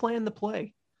pre-planned the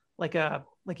play, like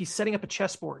he's setting up a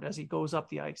chessboard as he goes up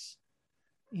the ice.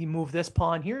 He moved this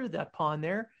pawn here, that pawn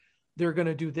there. They're going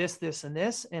to do this, this, and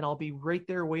this, and I'll be right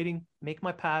there waiting, make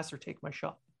my pass or take my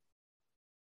shot.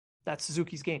 That's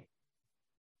Suzuki's game.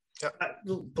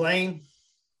 Blaine,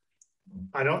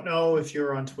 I don't know if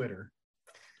you're on Twitter.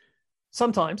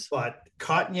 Sometimes. But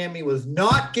Kotkaniemi was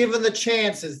not given the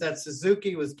chances that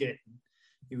Suzuki was getting.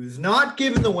 He was not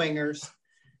given the wingers.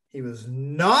 He was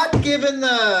not given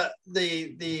the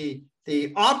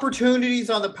opportunities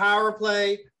on the power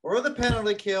play or the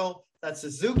penalty kill that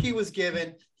Suzuki was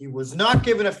given. He was not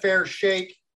given a fair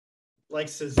shake like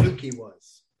Suzuki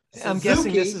was. I'm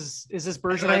guessing is this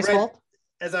Bergevin's fault?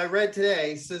 As I read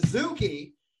today,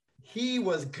 Suzuki, he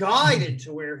was guided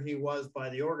to where he was by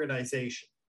the organization.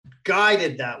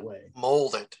 Guided that way.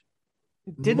 Molded.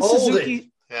 Didn't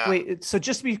Suzuki? Yeah. Wait, so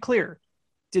just to be clear,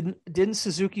 didn't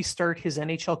Suzuki start his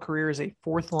NHL career as a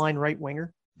fourth line right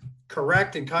winger?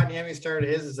 Correct, and Kotkaniemi started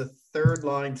his as a third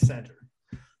line center.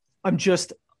 I'm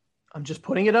just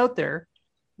putting it out there.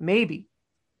 Maybe,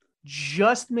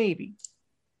 just maybe,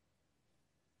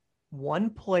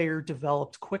 one player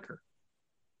developed quicker.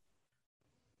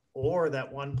 Or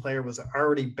that one player was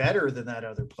already better than that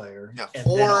other player. Yeah.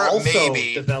 Or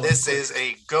maybe this is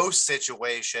a ghost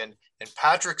situation and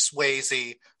Patrick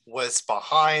Swayze was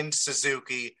behind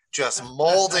Suzuki, just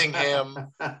molding him.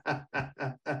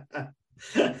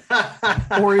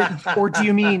 or do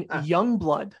you mean young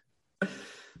blood?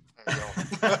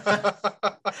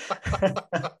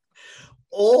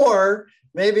 Or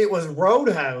maybe it was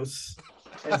Roadhouse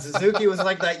and Suzuki was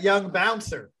like that young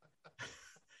bouncer.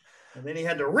 And then he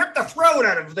had to rip the throat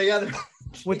out of the other.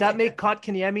 Would that make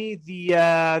Kotkaniemi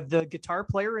the guitar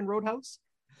player in Roadhouse?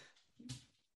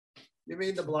 You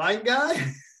mean the blind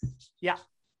guy? Yeah.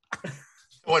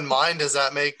 When mine, does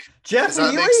that make Jeff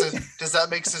does that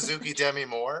make Suzuki Demi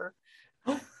Moore?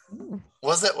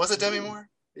 Was it Demi Moore?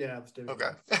 Yeah, it was Demi Moore.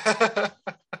 Okay.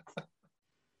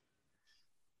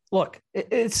 Look,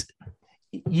 it's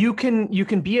you can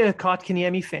be a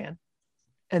Kotkaniemi fan,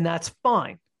 and that's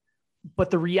fine.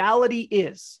 But the reality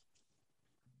is,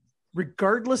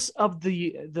 regardless of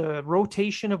the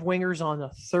rotation of wingers on the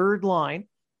third line,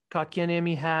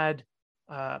 Kotkaniemi had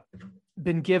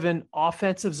been given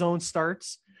offensive zone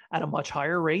starts at a much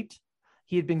higher rate.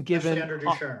 He had been given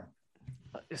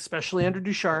especially under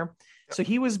Ducharme. Yep. So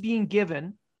he was being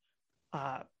given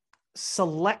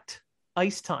select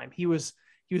ice time. He was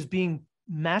being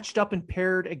matched up and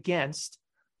paired against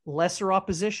lesser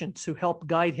opposition to help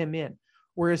guide him in.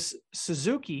 Whereas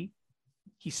Suzuki,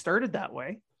 he started that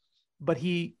way, but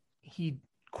he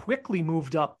quickly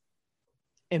moved up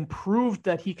and proved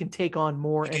that he can take on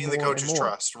more and more. Gain the coach's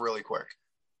trust really quick.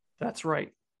 That's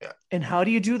right. Yeah. And how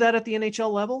do you do that at the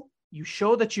NHL level? You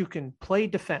show that you can play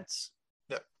defense.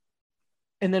 Yeah.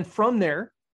 And then from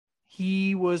there,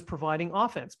 he was providing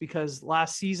offense because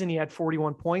last season he had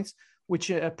 41 points, which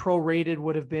a prorated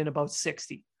would have been about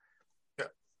 60. Yeah.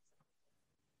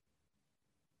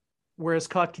 Whereas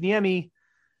Kotkaniemi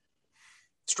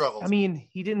struggled. I mean,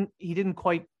 he didn't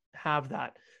quite have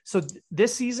that. So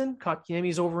this season,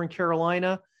 Kotkaniemi's over in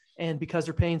Carolina, and because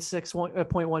they're paying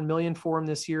 $6.1 million for him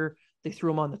this year, they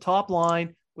threw him on the top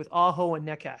line with Aho and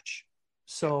Nekach.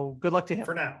 So good luck to him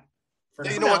for now.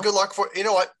 You know what? Good luck for you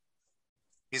know what?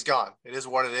 He's gone. It is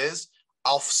what it is.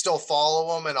 I'll still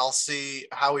follow him and I'll see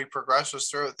how he progresses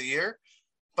throughout the year.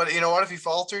 But you know what? If he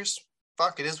falters,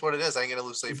 fuck, it is what it is. I ain't gonna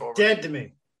lose sleep over. Dead to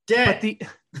me. Dead. But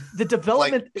the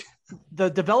development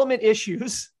the development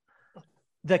issues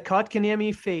that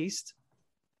Kotkaniemi faced,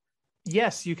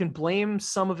 yes, you can blame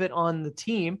some of it on the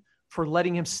team for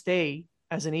letting him stay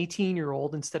as an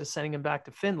 18-year-old instead of sending him back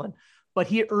to Finland. But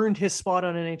he earned his spot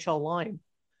on an NHL line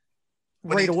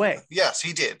right away. Yes,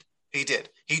 he did. He did.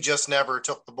 He just never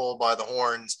took the bull by the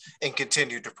horns and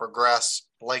continued to progress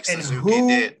like Suzuki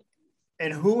did.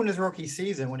 And who in his rookie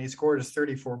season, when he scored his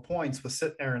 34 points, was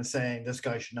sitting there and saying, this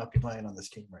guy should not be playing on this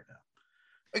team right now?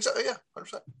 Exactly. Yeah,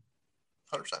 100%.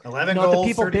 100%. 11 Not goals, the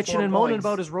people bitching and moaning points.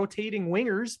 about his rotating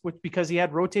wingers, because he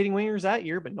had rotating wingers that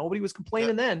year, but nobody was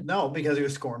complaining then. No, because he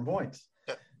was scoring points.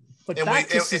 Yeah. But back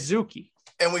to Suzuki.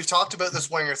 And we've talked about this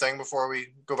winger thing before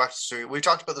we go back to Suzuki. We've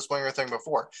talked about this winger thing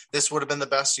before. This would have been the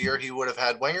best year he would have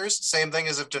had wingers. Same thing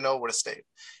as if Deneau would have stayed.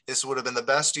 This would have been the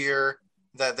best year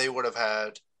that they would have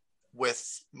had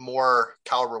with more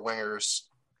caliber wingers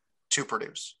to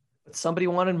produce. Somebody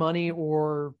wanted money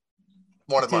or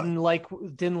didn't like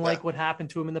what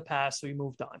happened to him in the past, so he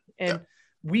moved on. And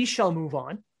we shall move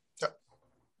on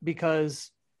because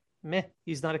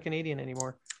he's not a Canadian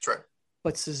anymore. That's right.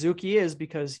 But Suzuki is,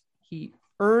 because he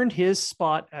earned his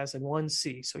spot as a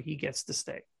 1C, so he gets to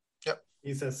stay. Yep.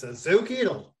 He's a Suzuki.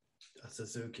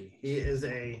 He is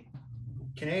a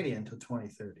Canadian till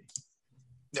 2030.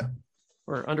 Yeah.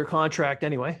 Or under contract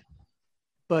anyway.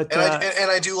 But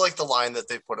and I do like the line that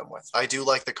they put him with. I do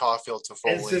like the Caulfield to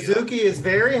Foley. And Suzuki is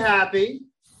very happy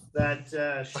that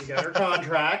she got her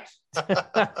contract.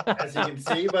 As you can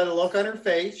see by the look on her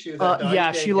face, she was at doggy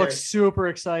daycare. She looks super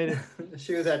excited.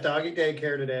 She was at doggy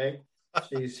daycare today.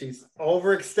 She's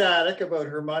over ecstatic about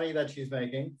her money that she's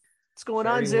making. What's going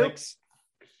on, Zooks?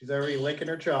 She's already licking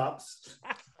her chops.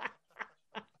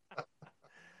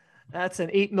 That's an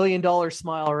 $8 million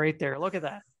smile right there. Look at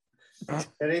that.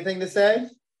 Anything to say?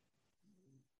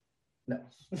 No.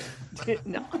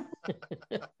 No.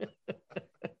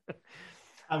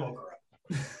 I'm over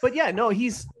it. But yeah, no,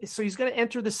 he's going to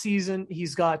enter the season.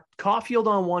 He's got Caulfield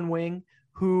on one wing,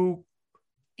 who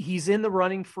he's in the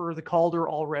running for the Calder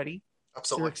already.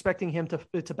 Absolutely. They're expecting him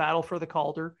to battle for the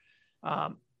Calder.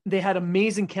 They had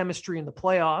amazing chemistry in the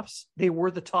playoffs. They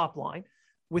were the top line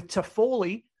with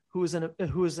Toffoli, who is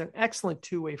an excellent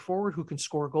two-way forward who can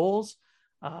score goals.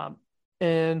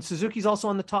 And Suzuki's also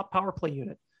on the top power play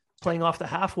unit, playing off the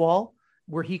half wall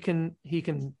where he can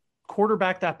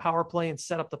quarterback that power play and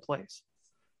set up the plays.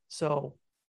 So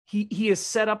he is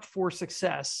set up for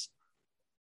success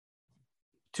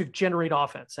to generate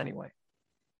offense anyway.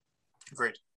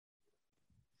 Great.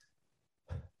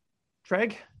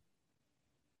 Treg,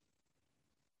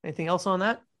 anything else on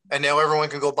that? And now everyone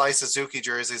can go buy Suzuki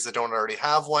jerseys that don't already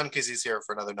have one because he's here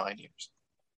for another 9 years.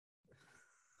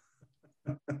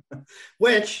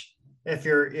 Which, if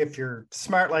you're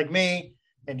smart like me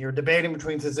and you're debating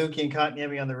between Suzuki and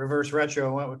Kotkaniemi on the reverse retro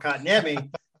and went with Kotkaniemi,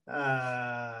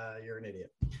 you're an idiot.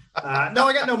 No,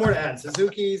 I got no more to add.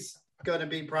 Suzuki's going to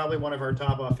be probably one of our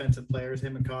top offensive players,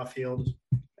 him and Caulfield.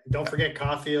 Don't forget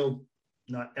Caulfield,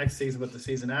 not next season, but the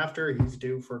season after, he's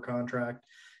due for a contract.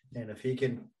 And if he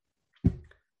can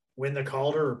win the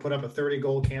Calder or put up a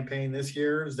 30-goal campaign this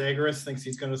year, Zagreus thinks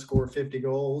he's going to score 50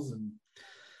 goals. And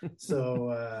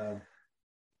so,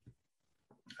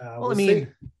 we'll see.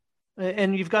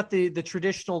 And you've got the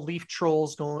traditional Leaf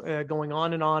trolls going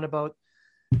on and on about,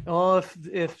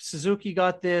 if Suzuki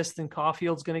got this, then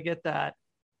Caulfield's going to get that.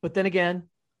 But then again,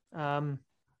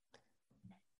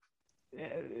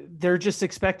 they're just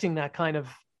expecting that kind of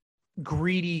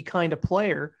greedy kind of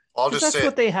player. That's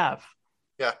what they have.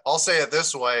 Yeah, I'll say it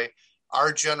this way.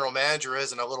 Our general manager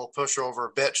isn't a little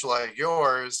pushover bitch like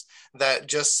yours that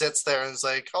just sits there and is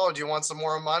like, oh, do you want some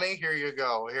more money? Here you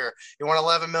go. Here, you want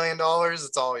 $11 million?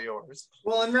 It's all yours.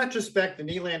 Well, in retrospect, the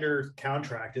Nylander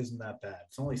contract isn't that bad.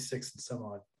 It's only 6 and some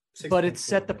odd. But it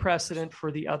set the precedent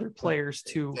for the other players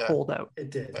to hold out.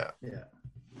 It did. Yeah.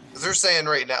 They're saying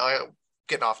right now,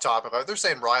 getting off topic, they're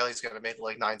saying Riley's going to make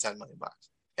like $9-10 million.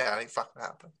 Yeah, it ain't fucking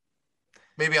happen.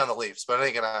 Maybe on the Leafs, but it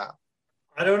ain't going to happen.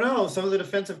 I don't know. Some of the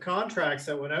defensive contracts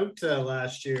that went out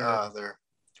last year. They're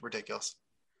ridiculous.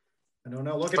 I don't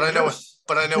know. I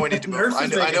know we need to move. I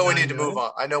know we need to move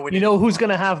on. You know who's going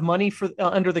to have money for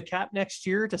under the cap next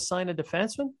year to sign a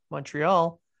defenseman?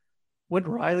 Montreal. Would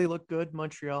Riley look good,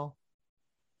 Montreal?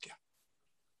 Yeah.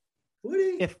 Would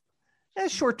he? If a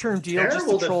short-term deal, just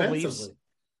to troll Leafs.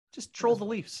 Just troll the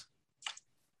Leafs.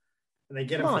 And they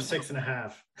get him for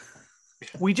 6.5.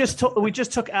 We just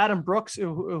took Adam Brooks,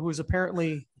 who's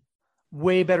apparently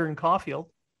way better than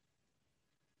Caulfield.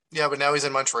 Yeah, but now he's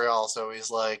in Montreal, so he's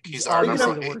our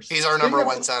number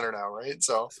one center now, right?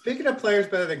 So speaking of players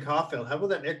better than Caulfield, how about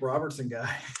that Nick Robertson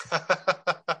guy?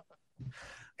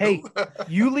 Hey,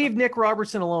 you leave Nick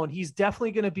Robertson alone. He's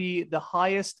definitely going to be the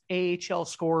highest AHL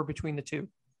scorer between the two.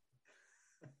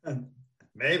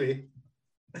 Maybe.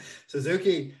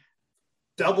 Suzuki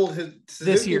doubled his.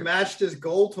 This year matched his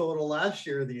goal total last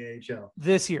year in the AHL.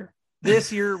 This year,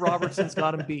 Robertson's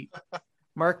got him beat.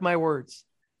 Mark my words.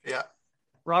 Yeah.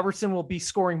 Robertson will be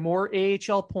scoring more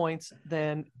AHL points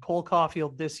than Cole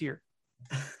Caulfield this year.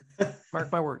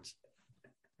 Mark my words.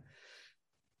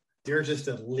 You're just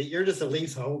a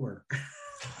Leafs homer.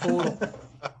 Total.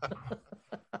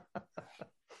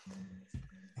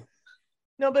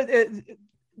 No, but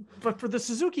but for the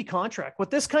Suzuki contract,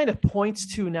 what this kind of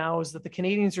points to now is that the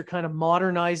Canadians are kind of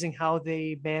modernizing how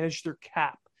they manage their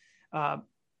cap.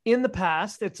 In the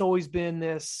past, it's always been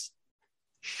this: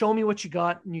 show me what you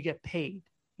got and you get paid.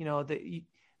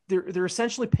 They're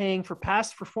essentially paying for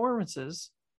past performances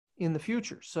in the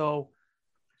future. So,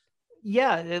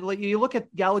 yeah, like you look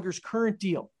at Gallagher's current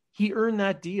deal, he earned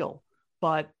that deal,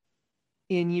 but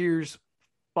in years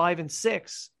 5 and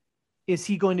 6, is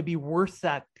he going to be worth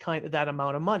that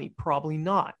amount of money? Probably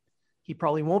not. He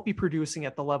probably won't be producing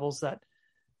at the levels that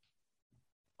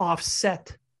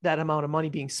offset that amount of money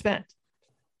being spent.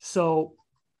 So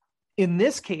in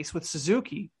this case with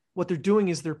Suzuki, what they're doing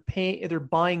is they're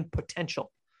buying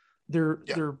potential. They're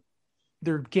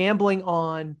gambling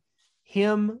on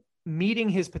him meeting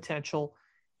his potential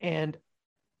and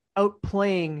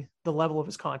outplaying the level of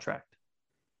his contract.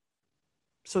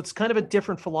 So it's kind of a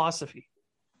different philosophy.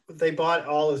 They bought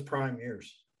all his prime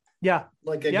years. Yeah.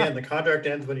 Like, again, the contract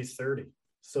ends when he's 30.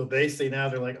 So basically now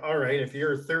they're like, all right, if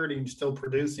you're 30 and still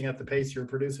producing at the pace you're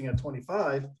producing at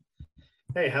 25,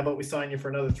 hey, how about we sign you for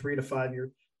another 3 to 5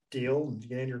 year deal and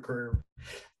get in your career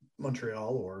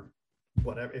Montreal or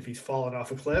whatever. If he's fallen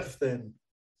off a cliff, then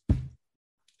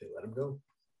they let him go.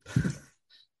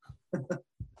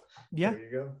 Yeah. There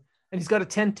you go. And he's got a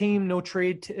 10-team no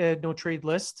trade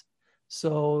list.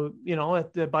 So,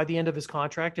 by the end of his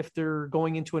contract, if they're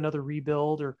going into another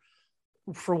rebuild or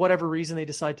for whatever reason they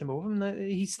decide to move him,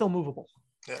 he's still movable.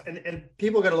 Yeah. And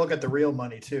people got to look at the real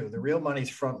money too. The real money's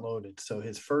front loaded. So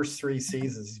his first 3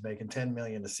 seasons, he's making $10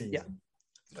 million a season,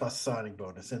 plus signing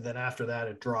bonus. And then after that,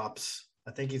 it drops.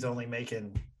 I think he's only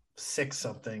making 6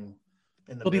 something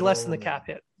in the It'll be less than the cap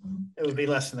hit. It would be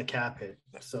less than the cap hit.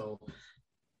 So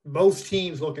most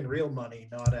teams look at real money,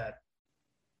 not at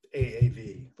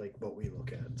AAV, like what we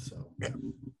look at. So,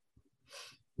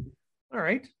 All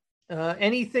right.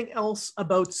 Anything else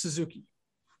about Suzuki?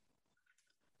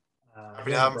 I've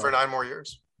been having for 9 more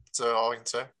years. That's all I can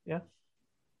say. Yeah.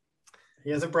 He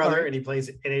has a brother and he plays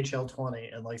NHL 20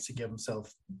 and likes to give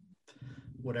himself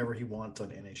whatever he wants on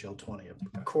NHL 20,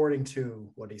 according to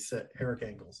what he said, Eric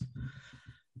Engels.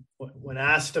 When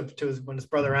his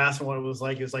brother asked him what it was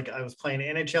like, he was like, I was playing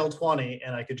NHL 20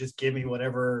 and I could just give me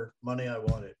whatever money I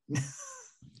wanted.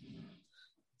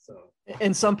 So,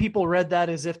 and some people read that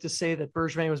as if to say that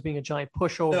Bergevin was being a giant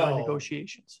pushover in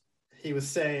negotiations. He was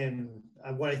saying,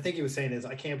 what I think he was saying is,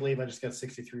 I can't believe I just got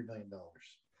 $63 million.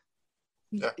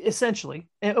 Yeah. Essentially.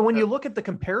 And when you look at the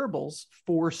comparables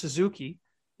for Suzuki,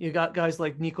 you got guys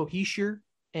like Nico Hischier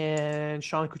and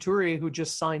Sean Couturier who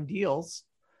just signed deals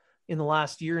in the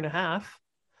last year and a half,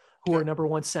 who are number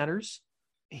 1 centers.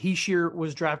 Hischier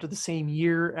was drafted the same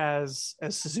year as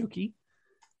Suzuki,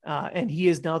 and he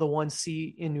is now the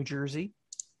 1C in New Jersey.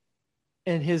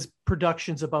 And his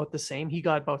production's about the same. He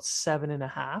got about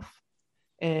 7.5.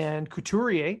 And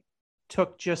Couturier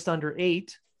took just under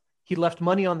 8. He left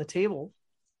money on the table,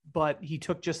 but he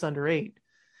took just under 8.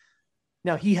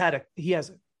 Now he has a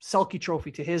Selke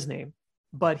trophy to his name,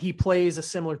 but he plays a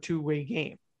similar 2-way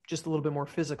game, just a little bit more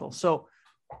physical. So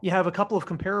you have a couple of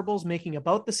comparables making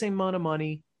about the same amount of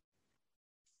money.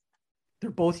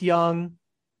 They're both young.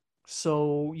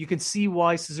 So you can see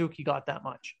why Suzuki got that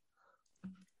much.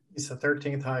 He's the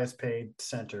 13th highest paid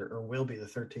center, or will be the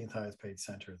 13th highest paid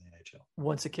center in the NHL.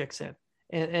 Once it kicks in.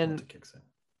 And once it kicks in.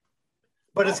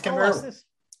 But it's comparable.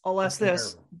 I'll ask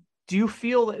this. Do you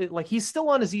feel that, like, he's still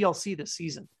on his ELC this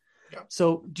season? Yeah.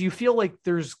 So do you feel like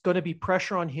there's going to be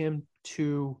pressure on him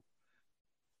to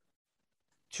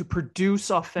produce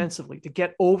offensively, to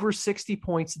get over 60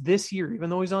 points this year, even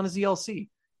though he's on his ELC,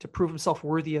 to prove himself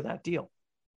worthy of that deal?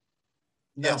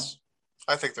 No. Yes,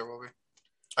 I think there will be.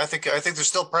 I think there's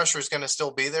still pressure is going to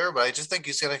still be there, but I just think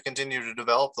he's going to continue to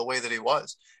develop the way that he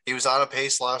was. He was on a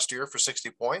pace last year for 60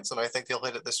 points, and I think he'll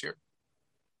hit it this year.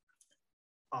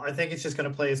 I think he's just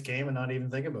going to play his game and not even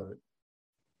think about it.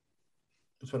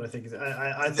 That's what I think.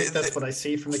 I think that's what I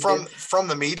see from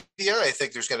the media. I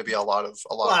think there's going to be a lot of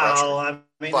pressure. I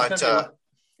mean, but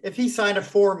if he signed a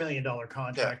 $4 million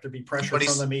contract, there'd be pressure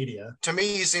from the media. To me,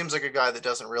 he seems like a guy that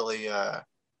doesn't really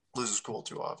lose his cool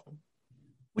too often.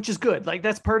 Which is good. Like,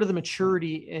 that's part of the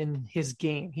maturity in his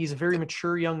game. He's a very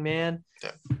mature young man.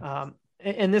 Yeah.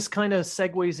 And this kind of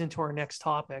segues into our next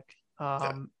topic.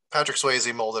 Patrick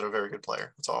Swayze molded a very good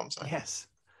player. That's all I'm saying. Yes.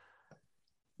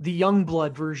 The young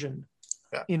blood version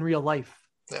in real life.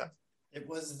 Yeah. It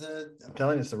was I'm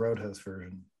telling you, it's the Roadhouse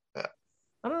version. Yeah.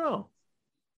 I don't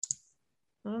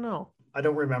know. I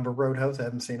don't remember Roadhouse. I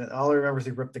haven't seen it. All I remember is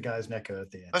he ripped the guy's neck out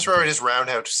at the end. That's where he just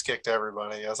roundhouse just kicked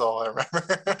everybody. That's all I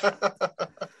remember.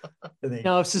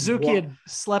 everything. Now, if Suzuki had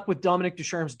slept with Dominic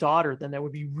Ducharme's daughter, then that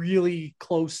would be really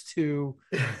close to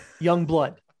young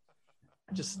blood.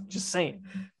 Just saying.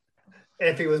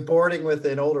 If he was boarding with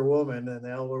an older woman and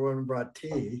the older woman brought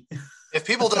tea. If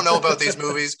people don't know about these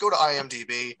movies, go to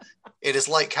IMDb. It is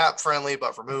like Cap friendly,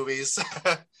 but for movies.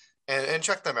 and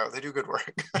check them out. They do good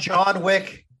work. John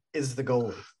Wick is the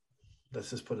goalie. Let's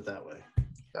just put it that way.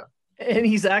 Yeah. And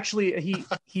he's actually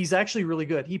really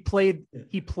good. He played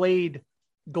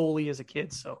goalie as a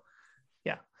kid. So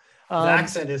yeah. His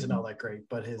accent isn't all that great,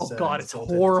 but his it's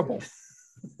horrible.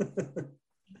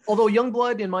 Although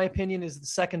Youngblood, in my opinion, is the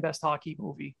second best hockey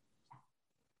movie.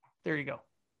 There you go.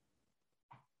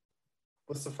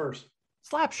 What's the first?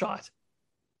 Slapshot.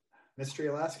 Mystery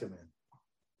Alaska Man.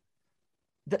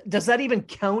 Does that even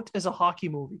count as a hockey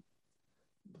movie?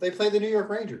 They play the New York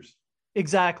Rangers.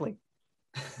 Exactly.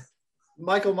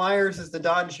 Michael Myers is the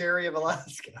Don Cherry of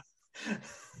Alaska.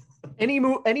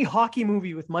 Any hockey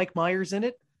movie with Mike Myers in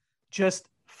it, just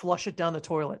flush it down the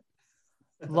toilet.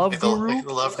 Love Guru.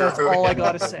 That's all I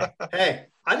gotta say. Hey,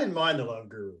 I didn't mind the Love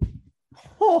Guru.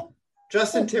 Oh.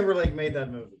 Justin Timberlake made that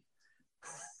movie.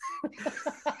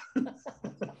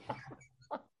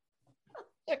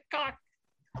 Cock.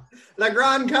 La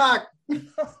Grande Cock.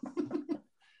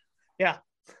 Yeah.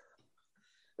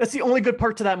 That's the only good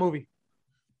part to that movie.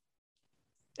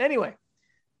 Anyway,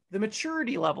 the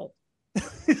maturity level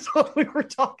is what we were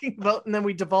talking about, and then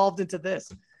we devolved into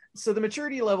this. So the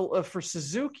maturity level for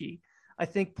Suzuki, I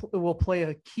think, will play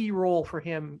a key role for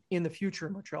him in the future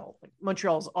in Montreal. Like,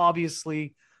 Montreal is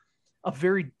obviously a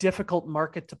very difficult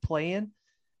market to play in.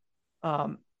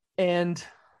 And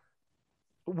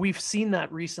we've seen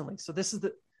that recently. So this is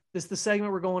the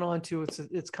segment we're going on to.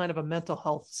 It's kind of a mental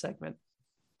health segment.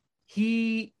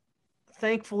 He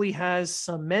thankfully has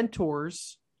some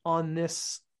mentors on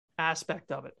this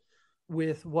aspect of it,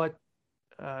 with what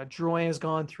Drouin has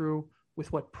gone through,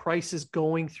 with what Price is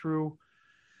going through.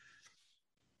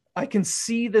 I can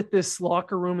see that this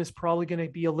locker room is probably going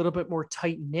to be a little bit more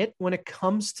tight knit when it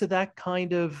comes to that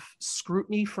kind of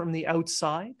scrutiny from the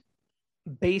outside,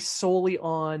 based solely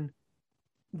on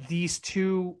these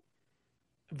two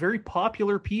very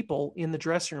popular people in the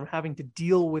dressing room having to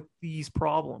deal with these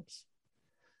problems.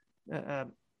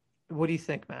 What do you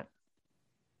think, Matt?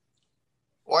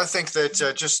 Well, I think that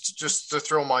just to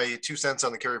throw my 2 cents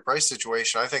on the Carey Price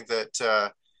situation, I think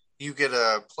that you get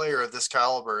a player of this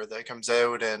caliber that comes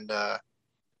out and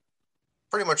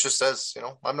pretty much just says,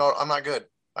 I'm not good.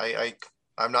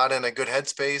 I'm not in a good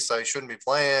headspace. I shouldn't be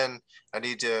playing. I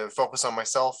need to focus on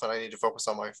myself, and I need to focus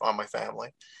on my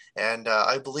family. And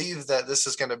I believe that this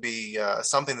is going to be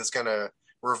something that's going to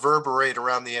reverberate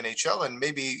around the NHL and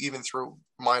maybe even through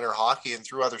minor hockey and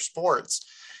through other sports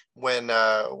when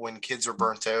kids are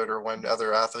burnt out or when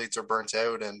other athletes are burnt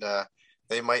out, and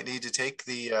they might need to take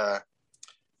a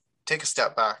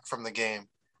step back from the game.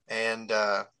 And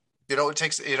it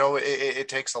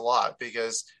takes a lot,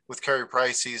 because with Carey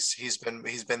Price, he's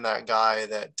been that guy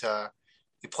that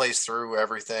he plays through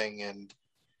everything, and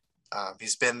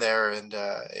he's been there, and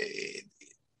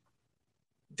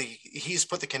he's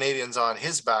put the Canadians on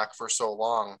his back for so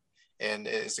long, and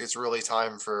it's really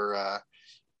time for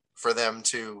them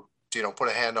to put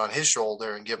a hand on his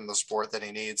shoulder and give him the support that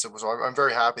he needs. So I'm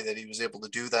very happy that he was able to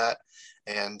do that.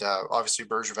 And obviously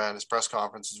Bergevin, his press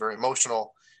conference, is very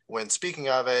emotional when speaking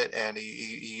of it, and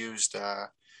he used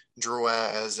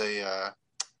Drouin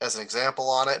as an example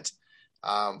on it.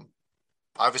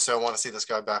 Obviously, I want to see this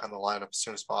guy back in the lineup as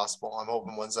soon as possible. I'm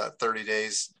hoping once that 30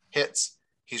 days hits,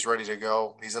 he's ready to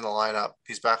go. He's in the lineup.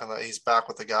 He's back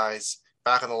with the guys,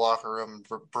 back in the locker room,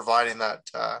 providing that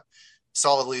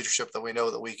solid leadership that we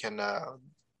know that we can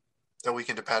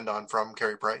depend on from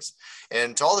Carey Price.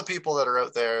 And to all the people that are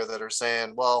out there that are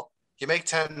saying, well, you make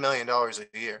 $10 million a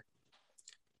year,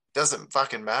 doesn't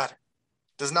fucking matter.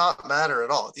 Does not matter at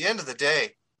all. At the end of the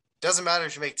day, doesn't matter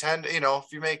if you make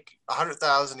if you make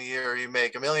 $100,000 a year, you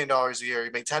make $1 million a year,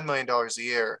 you make $10 million a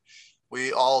year.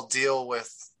 We all deal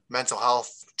with mental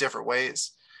health different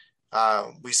ways.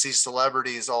 We see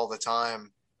celebrities all the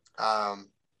time.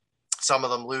 Some of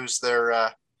them lose their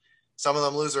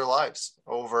lives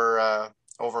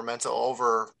over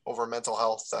mental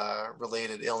health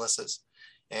related illnesses.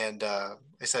 And I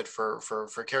said for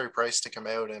Carey Price to come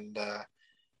out and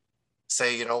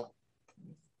say,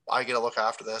 I get to look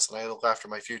after this, and I look after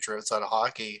my future outside of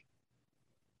hockey.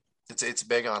 It's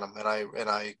big on him, and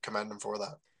I commend him for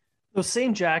that. Those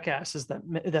same jackasses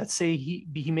that say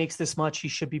he makes this much, he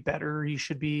should be better, he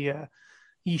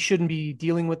shouldn't be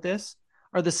dealing with this,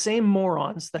 are the same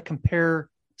morons that compare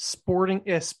sporting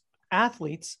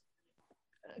athletes,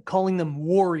 calling them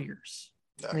warriors.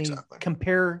 Yeah, And they exactly.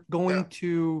 compare going Yeah.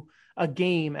 to a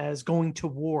game as going to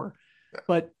war. Yeah.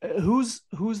 But who's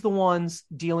the ones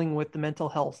dealing with the mental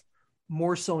health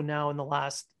more so now in the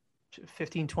last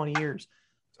 15, 20 years?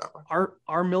 Exactly.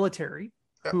 Our military,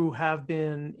 Yeah. who have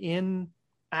been in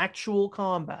actual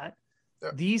combat.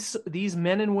 Yeah. These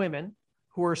men and women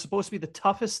who are supposed to be the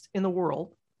toughest in the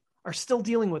world are still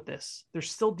dealing with this. They're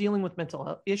still dealing with mental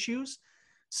health issues.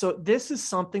 So this is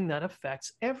something that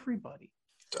affects everybody.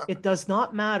 Exactly. It does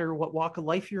not matter what walk of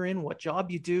life you're in, what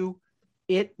job you do,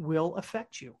 it will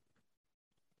affect you.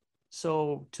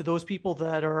 So to those people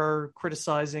that are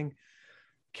criticizing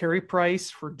Carey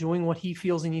Price for doing what he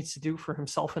feels he needs to do for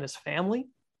himself and his family,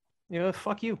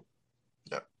 fuck you.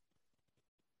 Yeah.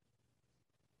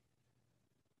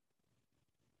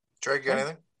 Trey, got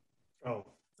anything?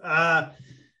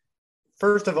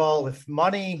 First of all, if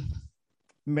money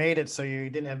made it so you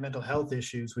didn't have mental health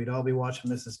issues, we'd all be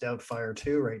watching Mrs. Doubtfire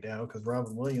 2 right now because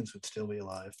Robin Williams would still be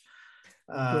alive.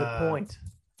 Good point.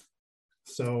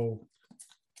 So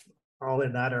all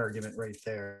in that argument right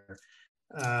there.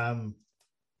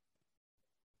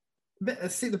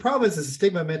 See, the problem is the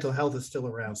stigma of mental health is still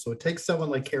around. So it takes someone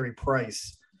like Carey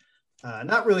Price,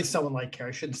 not really someone like Carey,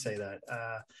 I shouldn't say that.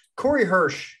 Corey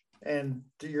Hirsch, and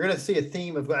you're going to see a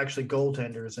theme of actually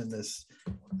goaltenders in this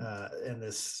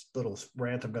little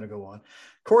rant I'm going to go on.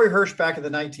 Corey Hirsch back in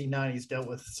the 1990s dealt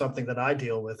with something that I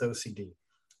deal with, OCD.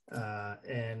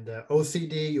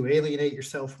 OCD, you alienate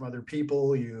yourself from other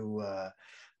people. You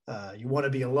want to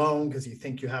be alone because you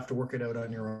think you have to work it out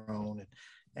on your own.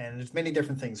 And there's many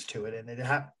different things to it. And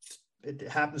it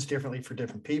happens differently for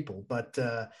different people. But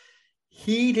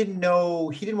he didn't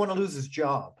want to lose his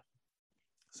job.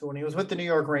 So when he was with the New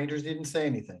York Rangers, he didn't say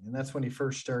anything. And that's when he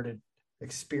first started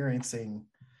experiencing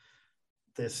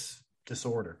this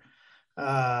disorder.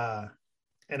 And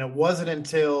it wasn't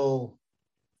until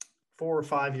 4 or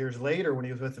 5 years later when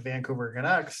he was with the Vancouver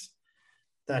Canucks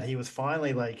that he was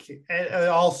finally and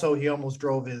also he almost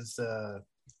drove his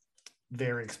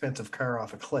very expensive car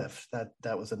off a cliff.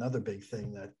 That was another big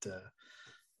thing that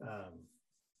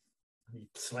he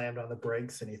slammed on the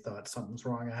brakes and he thought something's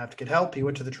wrong. I have to get help. He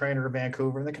went to the trainer of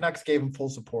Vancouver and the Canucks gave him full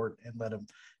support and let him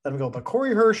go. But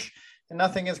Corey Hirsch, and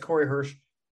nothing is Corey Hirsch,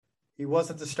 he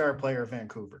wasn't the star player of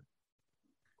Vancouver.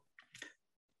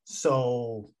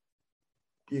 So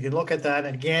you can look at that.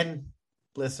 And again,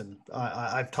 listen,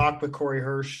 I've talked with Corey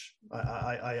Hirsch.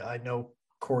 I know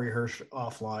Corey Hirsch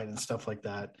offline and stuff like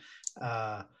that.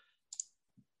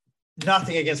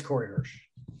 Nothing against Corey Hirsch.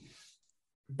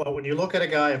 But when you look at a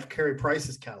guy of Carey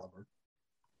Price's caliber,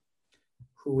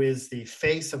 who is the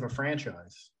face of a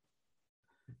franchise,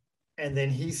 and then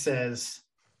he says,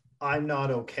 I'm not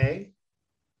okay,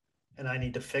 and I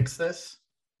need to fix this,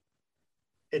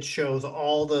 it shows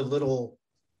all the little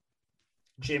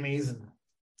Jimmies and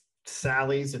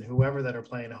Sallys and whoever that are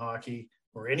playing hockey,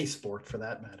 or any sport for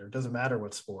that matter. It doesn't matter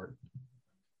what sport.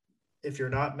 If you're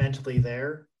not mentally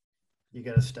there, you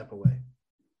got to step away.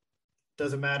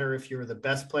 Doesn't matter if you're the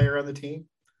best player on the team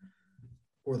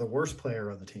or the worst player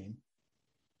on the team,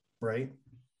 right?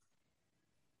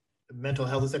 Mental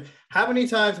health is there. How many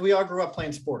times we all grew up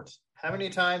playing sports? How many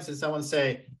times did someone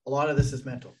say, a lot of this is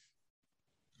mental?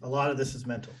 A lot of this is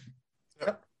mental.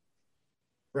 Yep.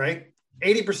 Right?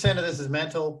 80% of this is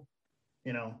mental,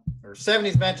 or 70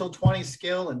 is mental, 20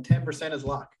 skill, and 10% is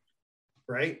luck.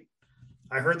 Right?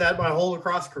 I heard that my whole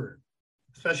lacrosse career,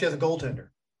 especially as a goaltender.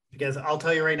 Because I'll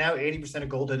tell you right now, 80% of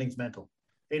goaltending is mental.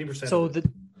 80%.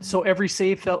 So every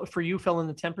save fell in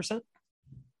the 10%?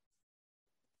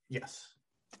 Yes.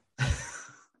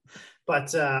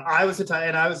 But I was the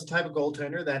type of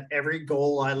goaltender that every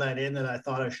goal I let in that I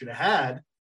thought I should have had,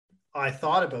 I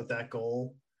thought about that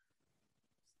goal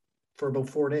for about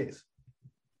 4 days.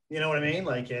 You know what I mean?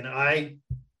 And I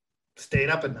stayed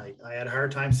up at night. I had a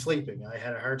hard time sleeping. I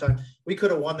had a hard time. We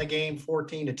could have won the game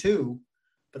 14-2.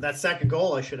 But that second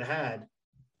goal I should have had,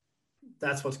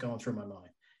 that's what's going through my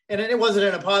mind. And it wasn't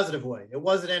in a positive way. It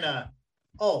wasn't in I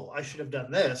should have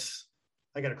done this.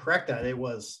 I got to correct that. It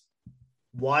was,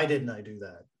 why didn't I do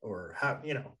that? Or how,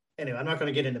 anyway, I'm not going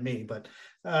to get into me, but,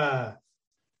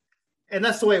 and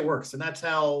that's the way it works. And that's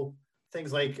how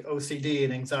things like OCD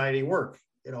and anxiety work,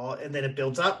 and then it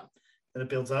builds up, then it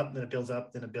builds up, then it builds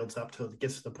up, then it builds up till it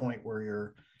gets to the point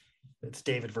where it's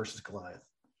David versus Goliath.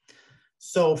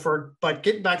 So but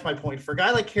getting back to my point, for a guy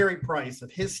like Carey Price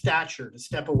of his stature to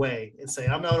step away and say,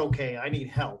 I'm not okay, I need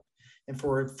help. And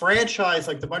for a franchise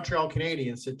like the Montreal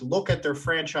Canadiens to look at their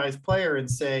franchise player and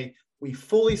say, we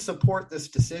fully support this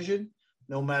decision,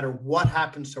 no matter what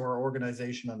happens to our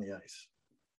organization on the ice.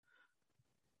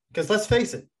 Because let's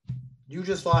face it, you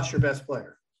just lost your best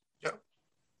player. Yep.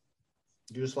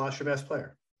 You just lost your best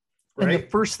player. Right? And the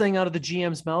Right? first thing out of the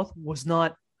GM's mouth was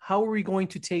not, how are we going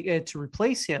to take it to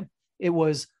replace him? It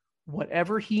was,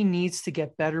 whatever he needs to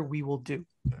get better, we will do.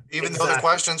 Even though the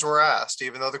questions were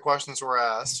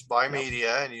asked by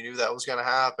media, and you knew that was going to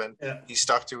happen, he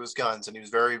stuck to his guns, and he was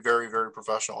very, very, very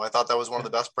professional. I thought that was one of the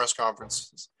best press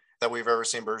conferences that we've ever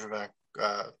seen Bergevin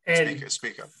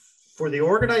speak of. For the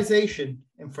organization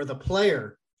and for the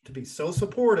player to be so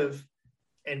supportive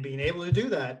and being able to do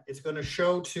that, it's going to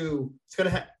show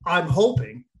I'm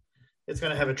hoping it's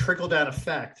going to have a trickle-down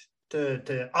effect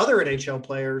to other NHL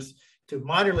players, to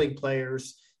minor league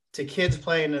players, to kids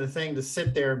playing in the thing, to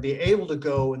sit there and be able to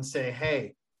go and say,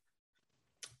 hey,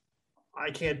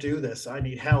 I can't do this. I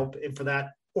need help. And for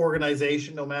that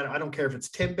organization, no matter, I don't care if it's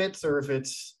Timbits or if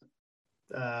it's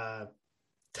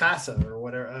Tassa or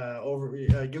whatever,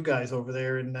 you guys over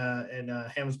there in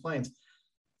Hammonds Plains,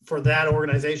 for that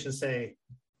organization to say,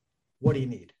 what do you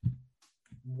need?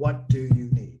 What do you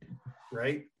need?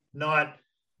 Right? Not,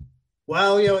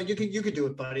 well, you could do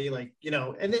it, buddy. Like,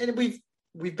 and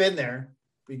we've been there.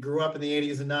 We grew up in the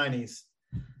 80s and 90s.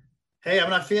 Hey, I'm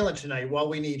not feeling tonight. Well,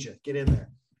 we need you. Get in there.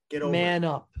 Get over it. Man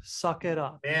up. Suck it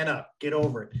up. Man up. Get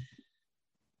over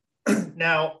it.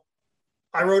 Now,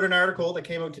 I wrote an article that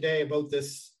came out today about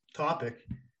this topic.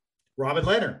 Robin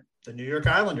Lehner, the New York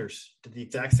Islanders, did the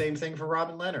exact same thing for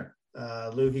Robin Lehner.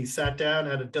 He sat down,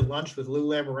 had a lunch with Lou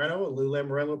Lamoriello, and Lou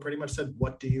Lamoriello pretty much said,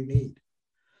 what do you need?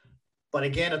 But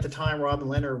again, at the time, Robin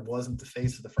Lehner wasn't the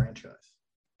face of the franchise.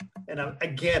 And I'm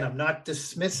not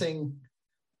dismissing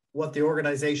what the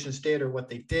organizations did or what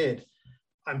they did.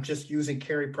 I'm just using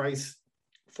Carey Price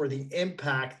for the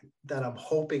impact that I'm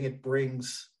hoping it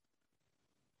brings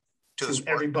to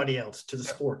everybody else, to the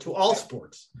sport, to all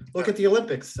sports. Look at the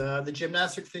Olympics, the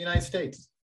gymnastics for the United States.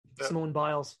 Simone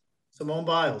Biles, the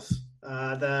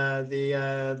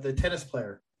tennis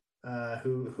player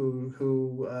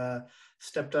who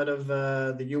stepped out of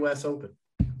the U.S. Open.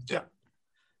 Yeah.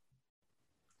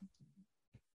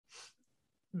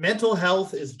 Mental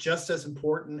health is just as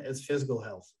important as physical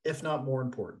health, if not more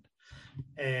important.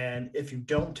 And if you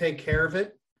don't take care of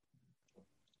it,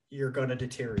 you're going to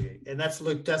deteriorate. And that's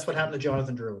what happened to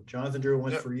Jonathan Drouin. Jonathan Drouin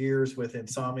went for years with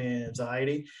insomnia and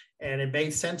anxiety, and it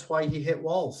made sense why he hit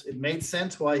walls. It made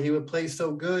sense why he would play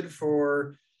so good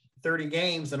for 30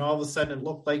 games, and all of a sudden it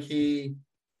looked like he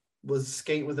was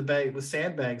skating with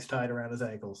sandbags tied around his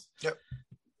ankles. Yep.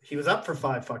 He was up for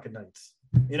 5 fucking nights.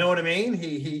 You know what I mean?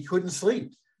 He couldn't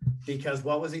sleep because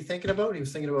what was he thinking about? He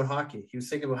was thinking about hockey. He was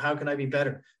thinking about, how can I be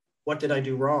better? What did I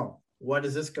do wrong? What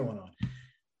is this going on?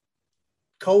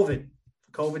 COVID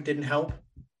didn't help.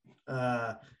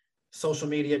 Social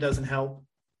media doesn't help.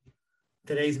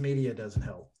 Today's media doesn't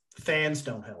help. Fans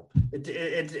don't help.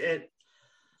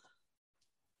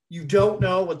 You don't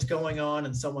know what's going on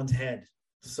in someone's head.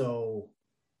 So,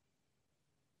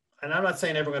 and I'm not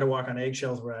saying everyone's going to walk on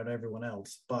eggshells around everyone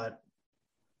else, but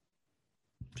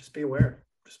just be aware.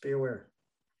 Just be aware.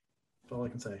 That's all I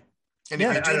can say. And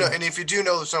if you do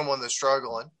know someone that's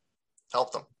struggling,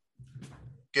 help them.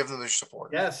 Give them their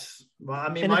support. Yes. Well, I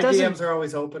mean, my DMs are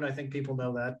always open. I think people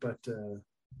know that,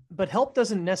 but help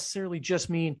doesn't necessarily just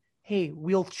mean, hey,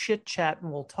 we'll chit chat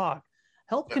and we'll talk.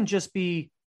 Help can just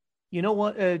be, you know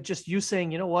what? Just you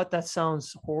saying, you know what? That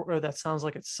sounds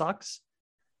like it sucks.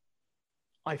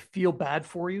 I feel bad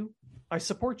for you. I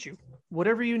support you.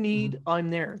 Whatever you need, I'm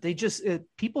there.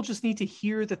 People just need to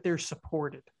hear that they're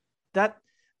supported. That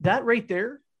right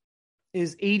there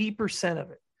is 80%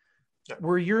 of it. Yeah.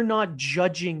 Where you're not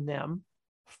judging them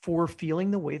for feeling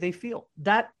the way they feel.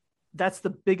 That's the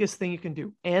biggest thing you can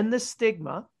do. And the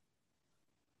stigma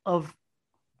of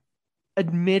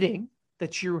admitting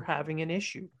that you're having an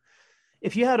issue.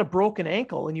 If you had a broken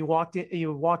ankle and you walked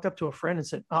up to a friend and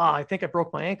said, I think I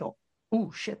broke my ankle.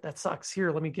 Oh shit, that sucks.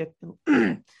 Here, let me get,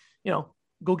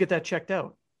 go get that checked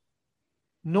out.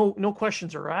 No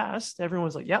questions are asked.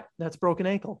 Everyone's like, yep, that's broken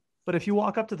ankle. But if you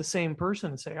walk up to the same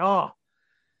person and say, I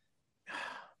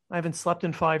haven't slept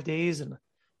in 5 days and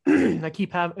I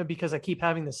keep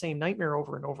having the same nightmare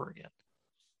over and over again.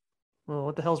 Well,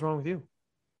 what the hell's wrong with you?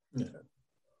 Yeah.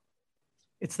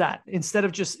 It's that instead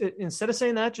of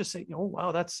saying that, just say, oh,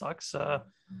 wow, that sucks. I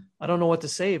don't know what to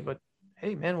say, but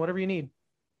hey man, whatever you need.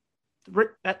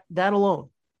 That alone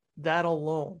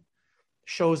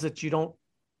shows that you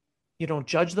don't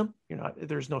judge them.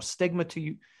 There's no stigma to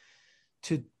you,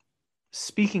 to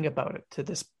speaking about it to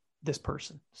this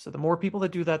person. So the more people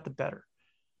that do that, the better.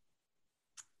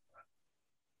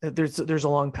 There's a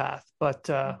long path, but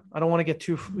I don't want to get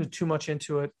too much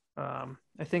into it.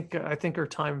 I think our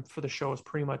time for the show is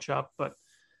pretty much up, but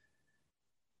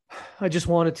I just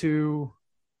wanted to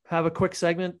have a quick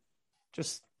segment,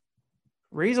 Just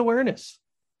raise awareness,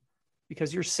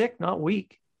 because you're sick, not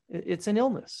weak. It's an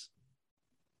illness.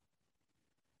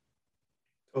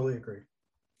 Totally agree.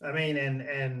 I mean,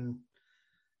 and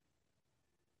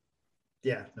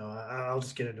yeah, no, I'll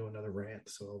just get into another rant.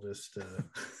 So I'll just,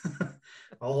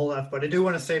 I'll hold off. But I do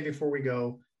want to say before we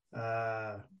go,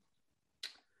 and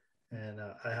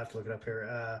I have to look it up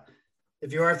here.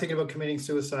 If you are thinking about committing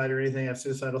suicide or anything, have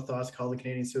suicidal thoughts, call the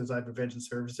Canadian Suicide Prevention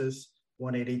Services,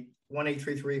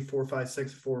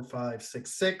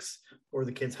 1-833-456-4566, or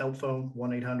the Kids Help Phone,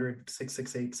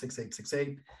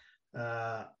 1-800-668-6868.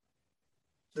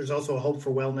 There's also a Hope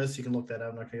for Wellness. You can look that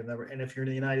up. I'm not going to give a number. And if you're in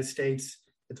the United States,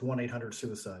 it's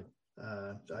 1-800-SUICIDE.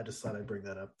 I just thought I'd bring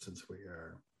that up since we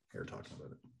are here talking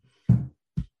about it.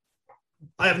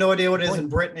 I have no idea what it is in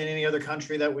Britain and any other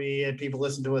country that we had people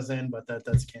listen to us in, but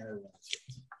that's Canada.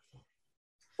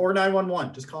 Or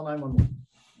 911. Just call 911.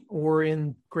 Or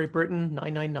in Great Britain,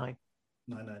 999.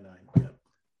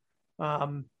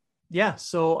 999. Yeah.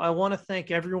 So I want to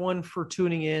thank everyone for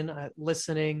tuning in,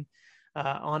 listening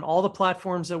on all the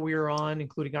platforms that we are on,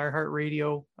 including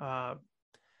iHeartRadio.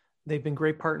 They've been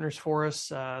great partners for us.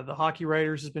 The Hockey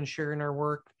Writers has been sharing our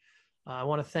work. I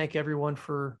want to thank everyone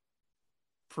for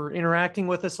interacting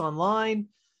with us online,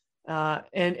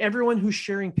 and everyone who's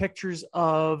sharing pictures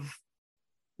of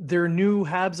their new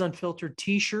Habs Unfiltered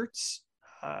t-shirts,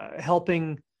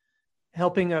 helping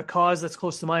a cause that's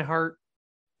close to my heart,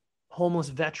 homeless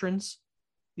veterans.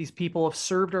 These people have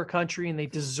served our country and they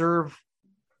deserve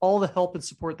all the help and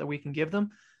support that we can give them.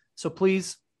 So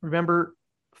please remember,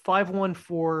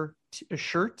 514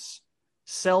 Shirts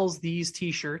sells these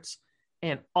t-shirts,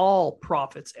 and all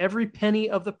profits, every penny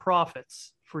of the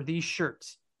profits for these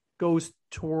shirts goes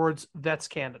towards Vets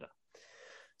Canada.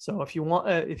 So if you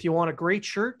want a great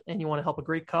shirt and you want to help a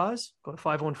great cause, go to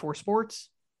 514 Sports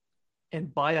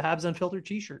and buy a Habs Unfiltered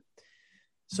t-shirt.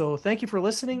 So thank you for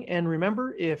listening. And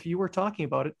remember, if you were talking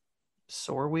about it,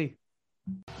 so are we.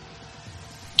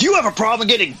 Do you have a problem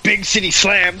getting big city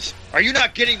slams? Are you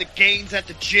not getting the gains at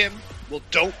the gym? Well,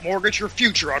 don't mortgage your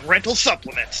future on rental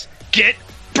supplements. Get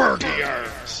Bergie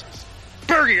Arms.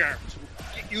 Bergie Arms will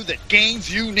get you the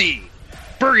gains you need.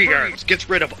 Bergie Arms gets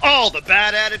rid of all the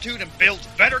bad attitude and builds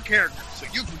better character so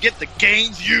you can get the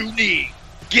gains you need.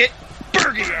 Get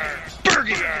Bergie Arms.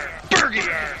 Bergie Arms.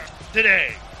 Bergie Arms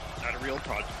today. Not a real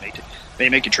product. May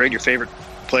make you trade your favorite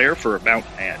player for a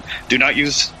mountain hand. Do not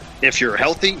use if you're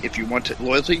healthy. If you want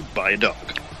loyalty, buy a dog.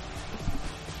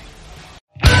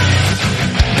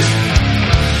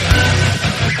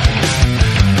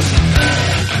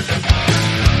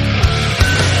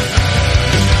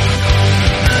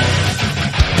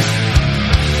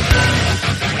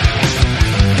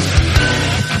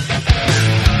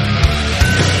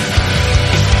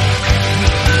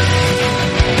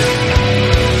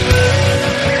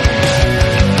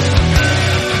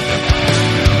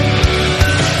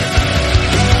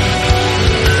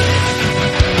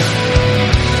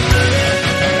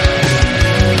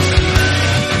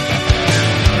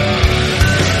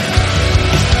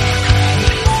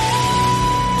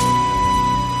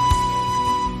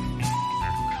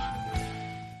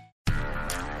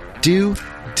 Do,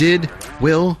 Did,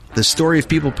 Will, the Story of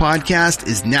People podcast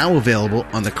is now available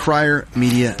on the Crier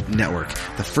Media Network.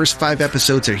 The first 5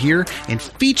 episodes are here and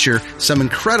feature some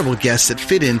incredible guests that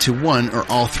fit into one or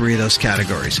all 3 of those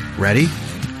categories. Ready?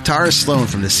 Tara Sloan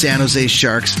from the San Jose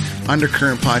Sharks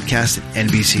Undercurrent podcast at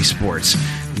NBC Sports.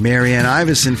 Marianne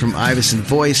Iveson from Iveson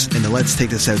Voice and the Let's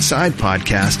Take This Outside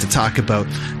podcast to talk about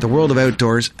the world of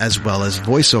outdoors as well as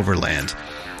voiceover land.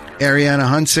 Ariana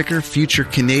Hunsicker, future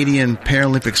Canadian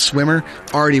Paralympic swimmer,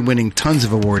 already winning tons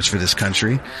of awards for this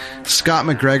country. Scott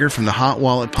McGregor from the Hot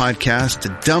Wallet podcast to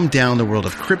dumb down the world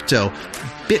of crypto,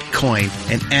 Bitcoin,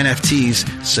 and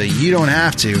NFTs so you don't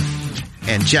have to.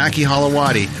 And Jackie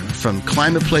Holowati from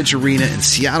Climate Pledge Arena in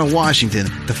Seattle, Washington,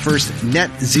 the first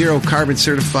net zero carbon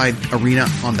certified arena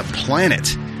on the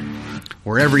planet.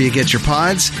 Wherever you get your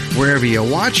pods, wherever you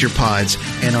watch your pods,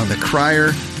 and on the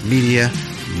Crier Media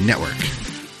Network.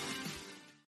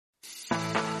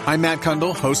 I'm Matt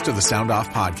Kundle, host of the Sound Off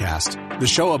Podcast, the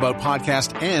show about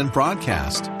podcast and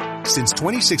broadcast. Since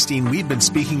 2016, we've been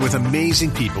speaking with amazing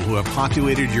people who have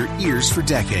populated your ears for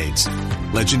decades.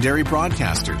 Legendary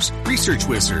broadcasters, research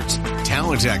wizards,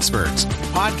 talent experts,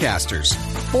 podcasters,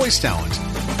 voice talent.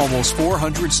 Almost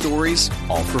 400 stories,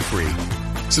 all for free.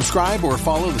 Subscribe or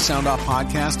follow the Sound Off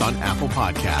Podcast on Apple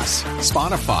Podcasts,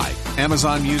 Spotify,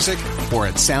 Amazon Music, or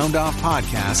at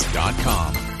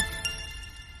soundoffpodcast.com.